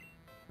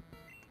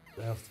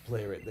 That's the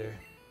play right there.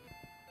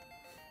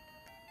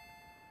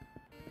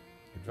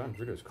 John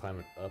Gritter's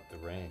climbing up the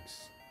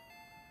ranks.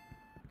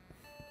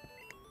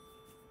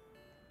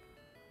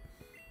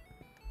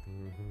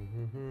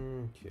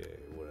 Okay,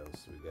 what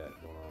else we got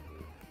going on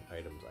here?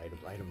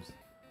 Items.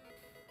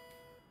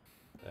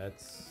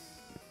 That's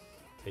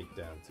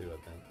takedown too, I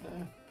think.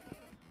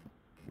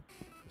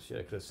 Shit,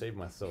 I could have saved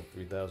myself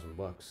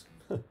 $3,000.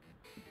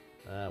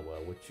 Ah,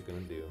 well, what you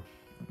gonna do?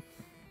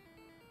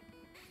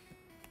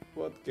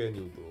 What can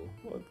you do?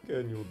 What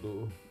can you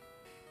do?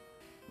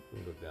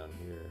 We'll go down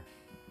here.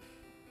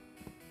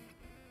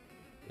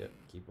 Yep,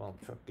 keep on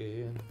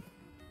trucking.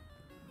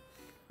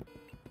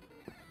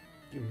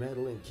 You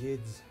meddling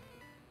kids.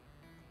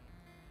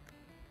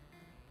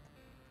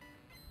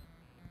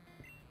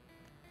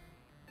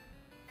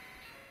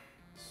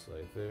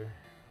 Slide there.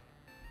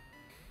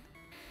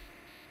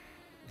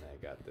 I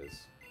got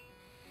this.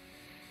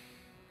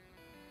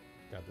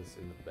 Got this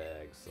in the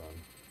bag, son.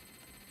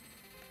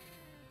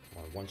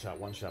 Come on,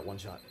 one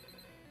shot.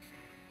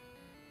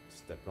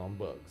 Stepping on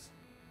bugs.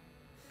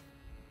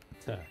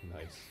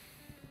 Nice.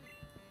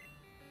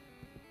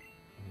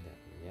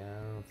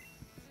 Yeah.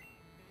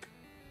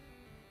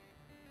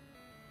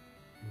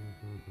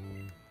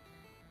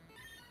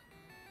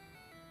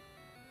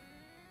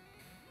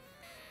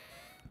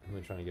 I'm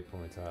really trying to get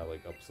Ponyta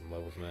like up some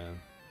levels, man.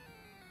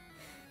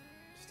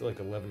 Still like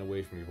 11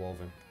 away from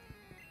evolving.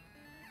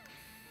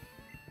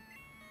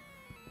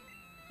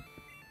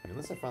 I mean,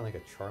 unless I find like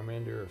a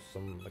Charmander or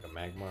some like a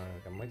Magmar,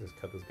 like I might just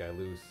cut this guy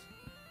loose.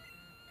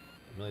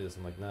 I'm really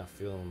just like not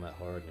feeling him that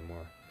hard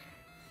anymore.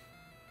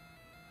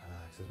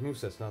 His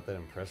moveset's not that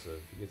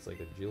impressive. He gets like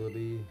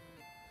agility,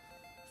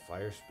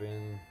 fire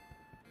spin,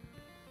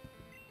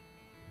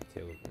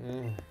 tail. I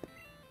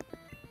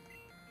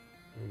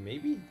mean,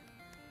 maybe.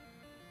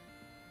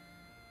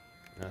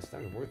 No, it's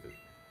not even worth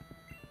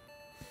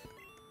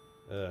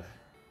it.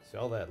 See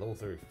all that level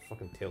 30 for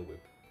fucking tail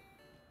whip.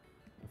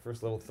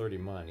 First level 30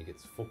 mine, he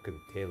gets fucking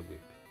tail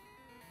whip.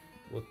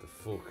 What the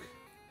fuck?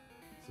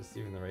 Is this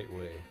even the right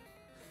way?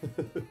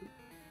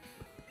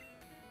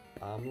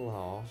 I'm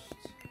lost.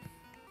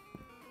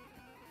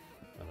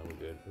 Oh no, we're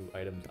good. Ooh,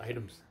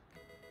 items.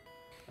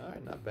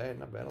 Alright, not bad,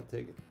 I'll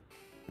take it.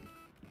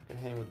 I can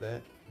hang with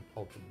that.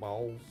 Ultra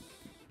balls.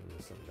 And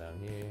there's something down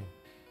here.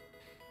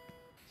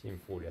 Team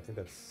 40, I think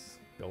that's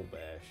Skull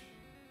Bash.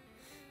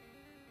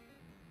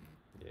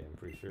 Yeah, I'm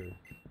pretty sure.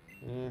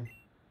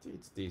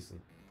 It's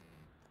decent.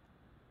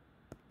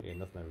 Yeah,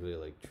 nothing I really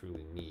like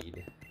truly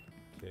need.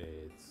 Okay,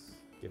 let's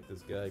get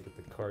this guy, get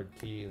the card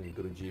key, and then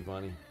go to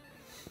Giovanni.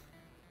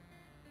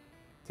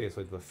 Take us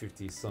like the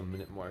 50-some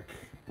minute mark.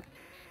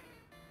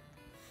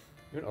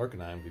 Even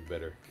Arcanine would be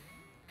better.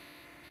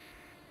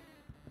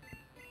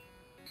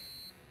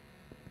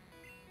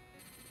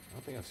 I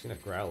don't think I've seen a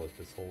Growlithe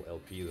this whole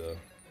LP though.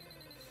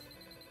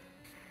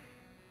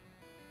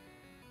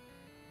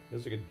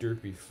 There's like a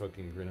derpy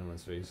fucking grin on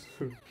his face.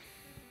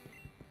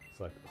 It's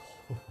like,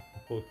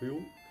 oh,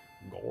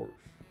 gosh.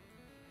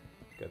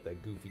 Got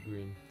that goofy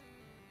grin.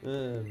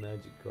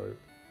 Magikarp.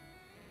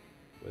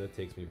 Well, that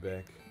takes me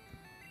back.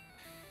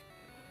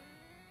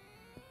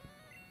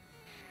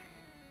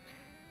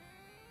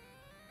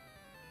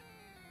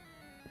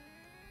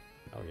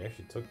 Oh, he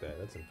actually took that.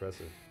 That's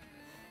impressive.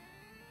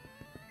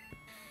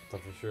 I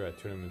thought for sure I'd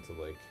turn him into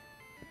like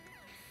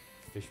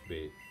fish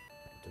bait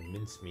to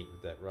mincemeat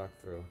with that rock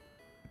throw.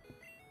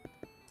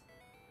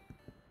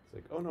 It's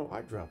like, oh no,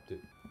 I dropped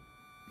it.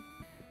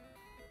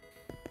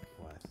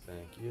 Why,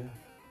 thank you.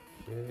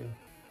 Okay.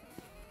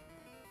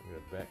 I'm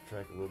gonna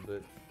backtrack a little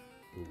bit.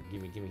 Ooh,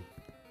 gimme, gimme.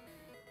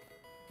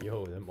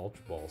 Yo, them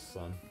Ultra Balls,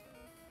 son.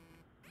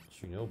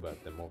 What you know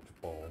about them Ultra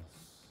Balls?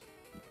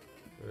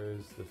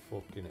 Where's the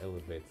fucking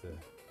elevator?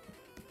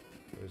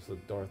 Where's the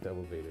Darth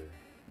elevator?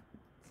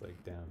 It's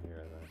like down here,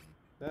 I think.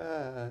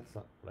 Ah, that's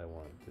not what I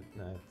wanted.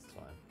 Nah, it's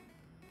fine.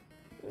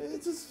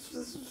 It's just,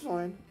 this is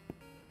fine.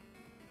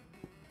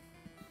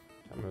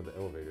 I don't know where the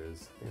elevator is.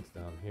 I think it's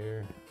down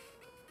here.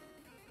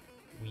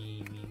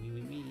 Wee.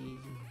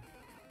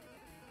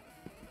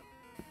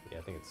 Yeah,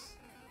 I think it's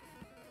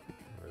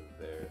over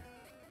there.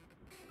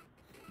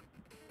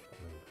 If I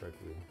remember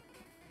correctly.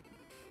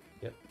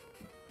 Yep.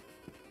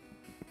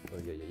 Oh,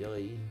 yeah.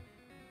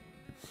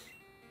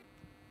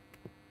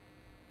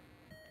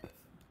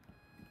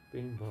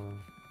 Bing bong.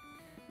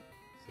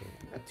 So,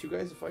 I got two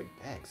guys to fight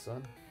back,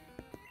 son.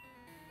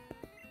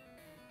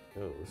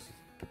 Oh, this is...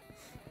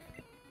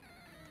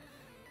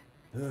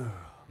 Oh,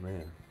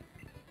 man.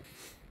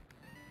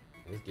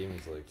 This game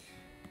is like...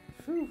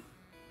 Whew.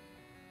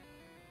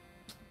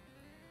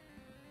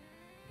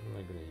 What am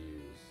I gonna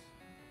use?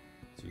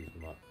 Let's use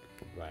Muck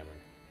Grimer.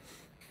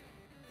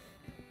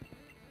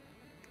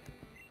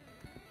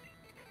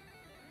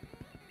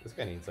 This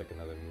guy needs like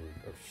another move.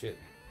 Oh shit.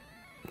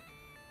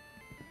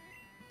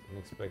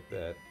 Didn't expect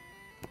that.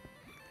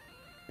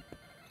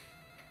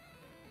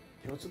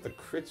 Hey, what's with the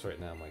crits right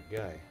now, my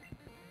guy?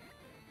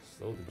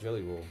 Slow the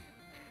jelly roll.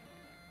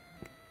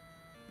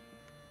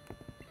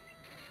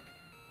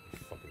 You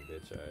fucking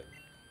bitch, alright.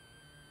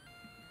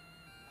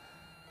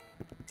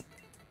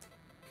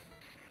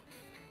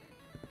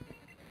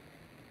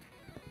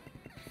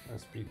 How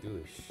does speed do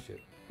this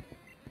shit?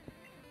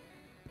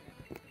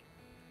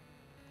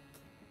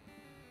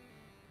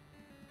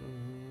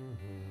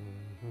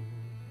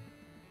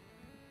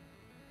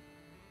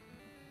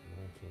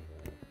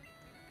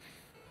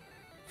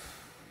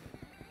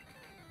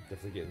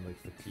 Definitely getting like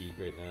fatigued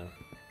right now.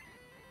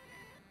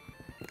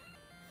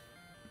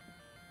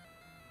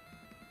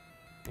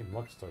 Hey,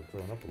 Muck started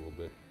throwing up a little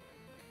bit.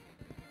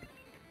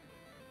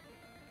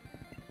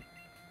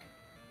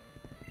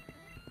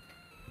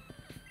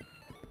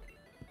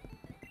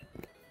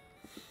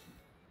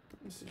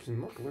 Let's see, can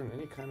Muck learn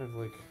any kind of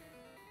like...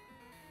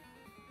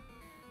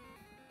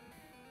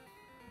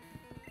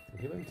 Can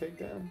he learn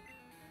takedown?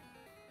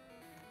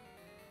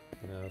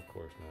 No, of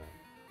course not.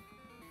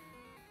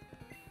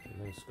 Can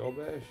he learn Skull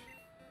Bash?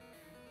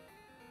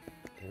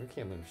 We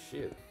can't learn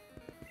shit.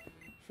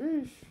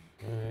 Sheesh.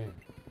 Alright.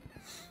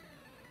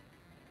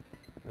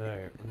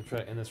 Alright, I'm gonna try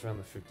to end this around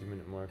the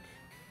 50-minute mark.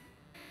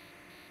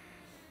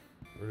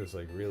 We're just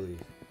like really...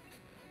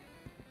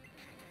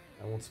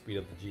 I won't speed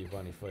up the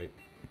Giovanni fight.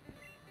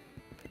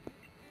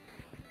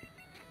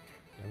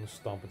 I'm just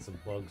stomping some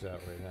bugs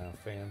out right now,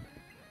 fam.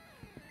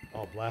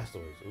 Oh,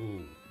 Blastoise.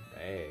 Ooh,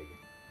 bag.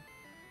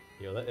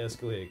 Yo, that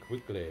escalated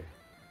quickly.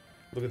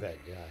 Look at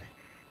that guy.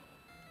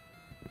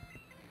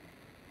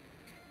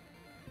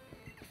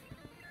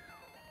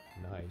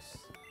 Nice.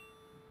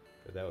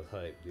 But that was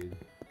hype, dude.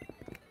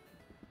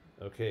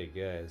 Okay,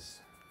 guys.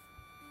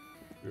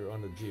 We're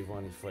on the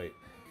Giovanni fight.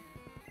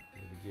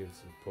 Maybe give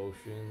some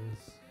potions.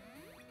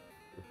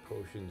 The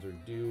potions are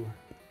due.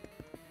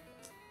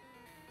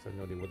 So I have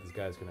no idea what this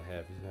guy's gonna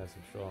have. He's gonna have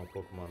some strong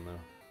Pokemon now.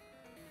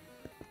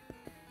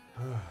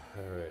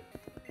 Alright.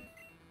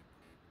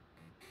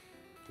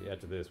 Okay,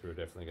 after this, we're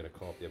definitely gonna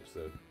call up the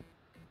episode.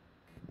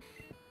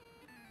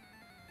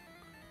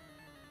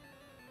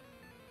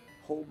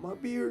 Hold my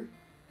beer.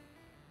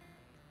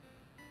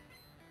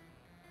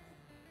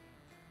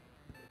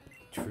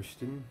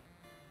 Tristan.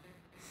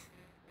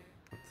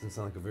 Doesn't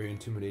sound like a very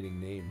intimidating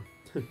name.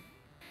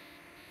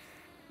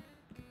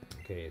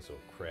 Okay, so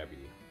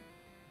Krabby.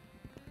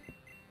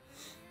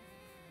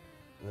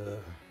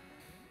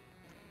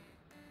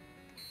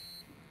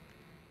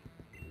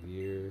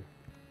 Leer.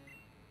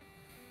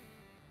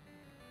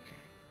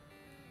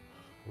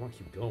 I want to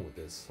keep going with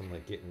this. I'm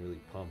like getting really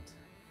pumped.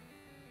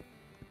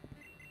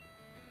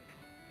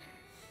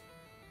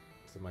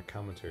 that my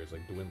commentary is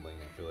like dwindling.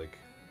 I feel like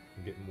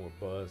I'm getting more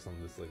buzz. I'm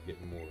just like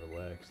getting more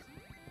relaxed.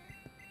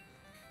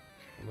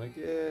 I'm like,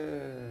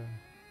 yeah,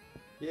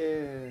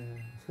 yeah.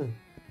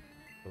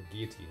 Oh,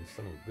 guillotine,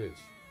 son of a bitch.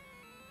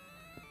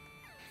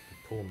 You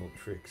pull no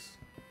tricks.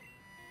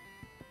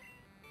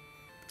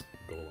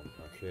 Golem,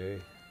 okay.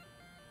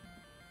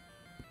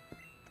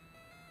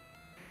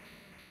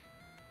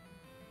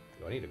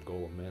 Yo, I need a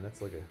golem, man.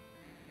 That's like a...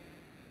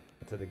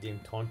 That's the game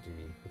taunting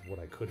me with what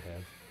I could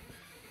have.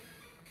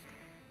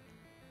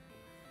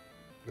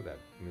 Look at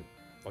that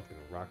fucking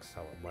rock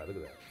solid body. Look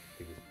at that.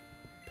 Thing is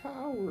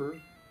power.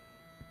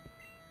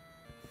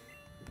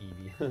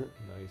 Eevee.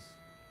 Nice.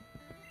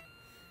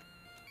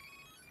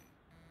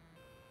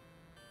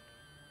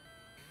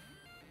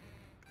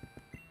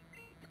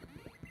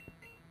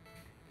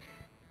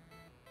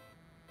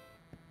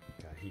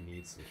 God, he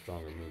needs some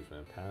stronger moves,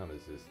 man. Pound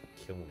is just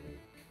killing me.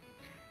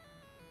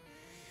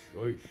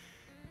 Shoish.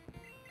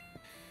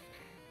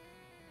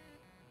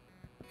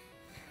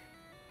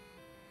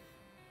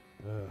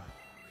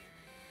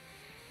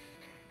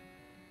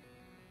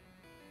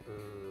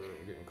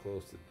 We're getting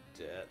close to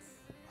death.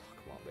 Oh,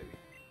 come on, baby.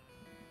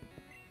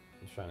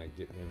 I'm trying to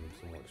get him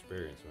some more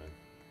experience, man.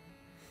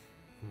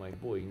 My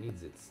boy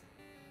needs it.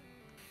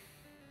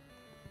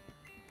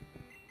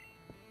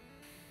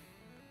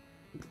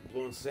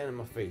 Blowing sand in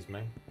my face,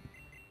 man.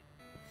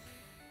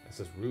 That's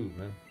just rude,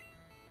 man.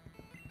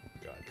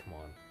 God, come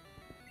on.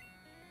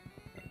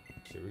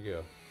 Here we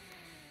go.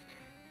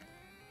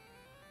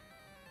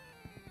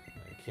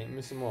 I can't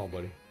miss them all,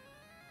 buddy.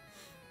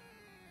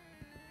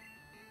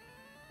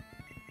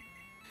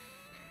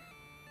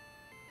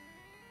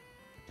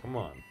 Come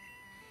on.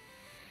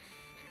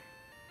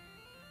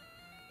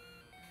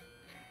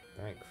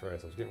 Thank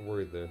Christ. I was getting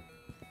worried there.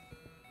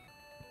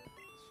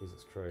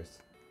 Jesus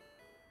Christ.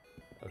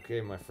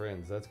 Okay, my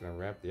friends, that's gonna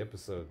wrap the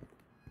episode.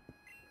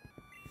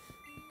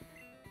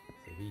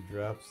 So he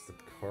drops the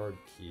card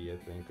key, I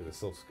think, or the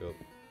self scope.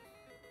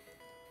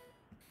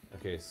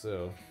 Okay,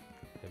 so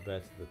head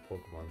back to the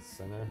Pokemon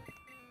Center.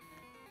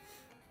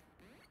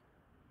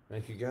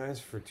 Thank you guys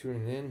for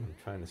tuning in. I'm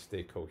trying to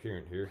stay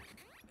coherent here.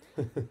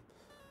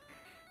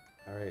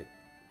 Alright.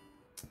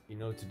 You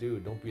know what to do.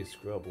 Don't be a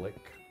scrub.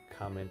 Like,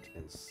 comment,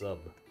 and sub.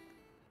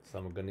 So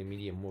I'm gonna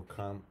need more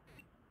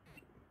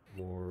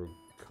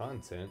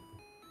content.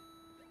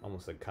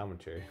 Almost like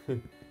commentary.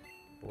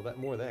 Well,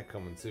 more of that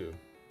coming too.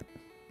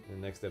 In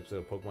the next episode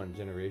of Pokemon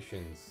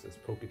Generations, as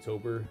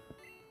Poke-Tober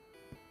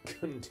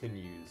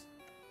continues.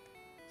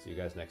 See you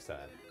guys next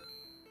time.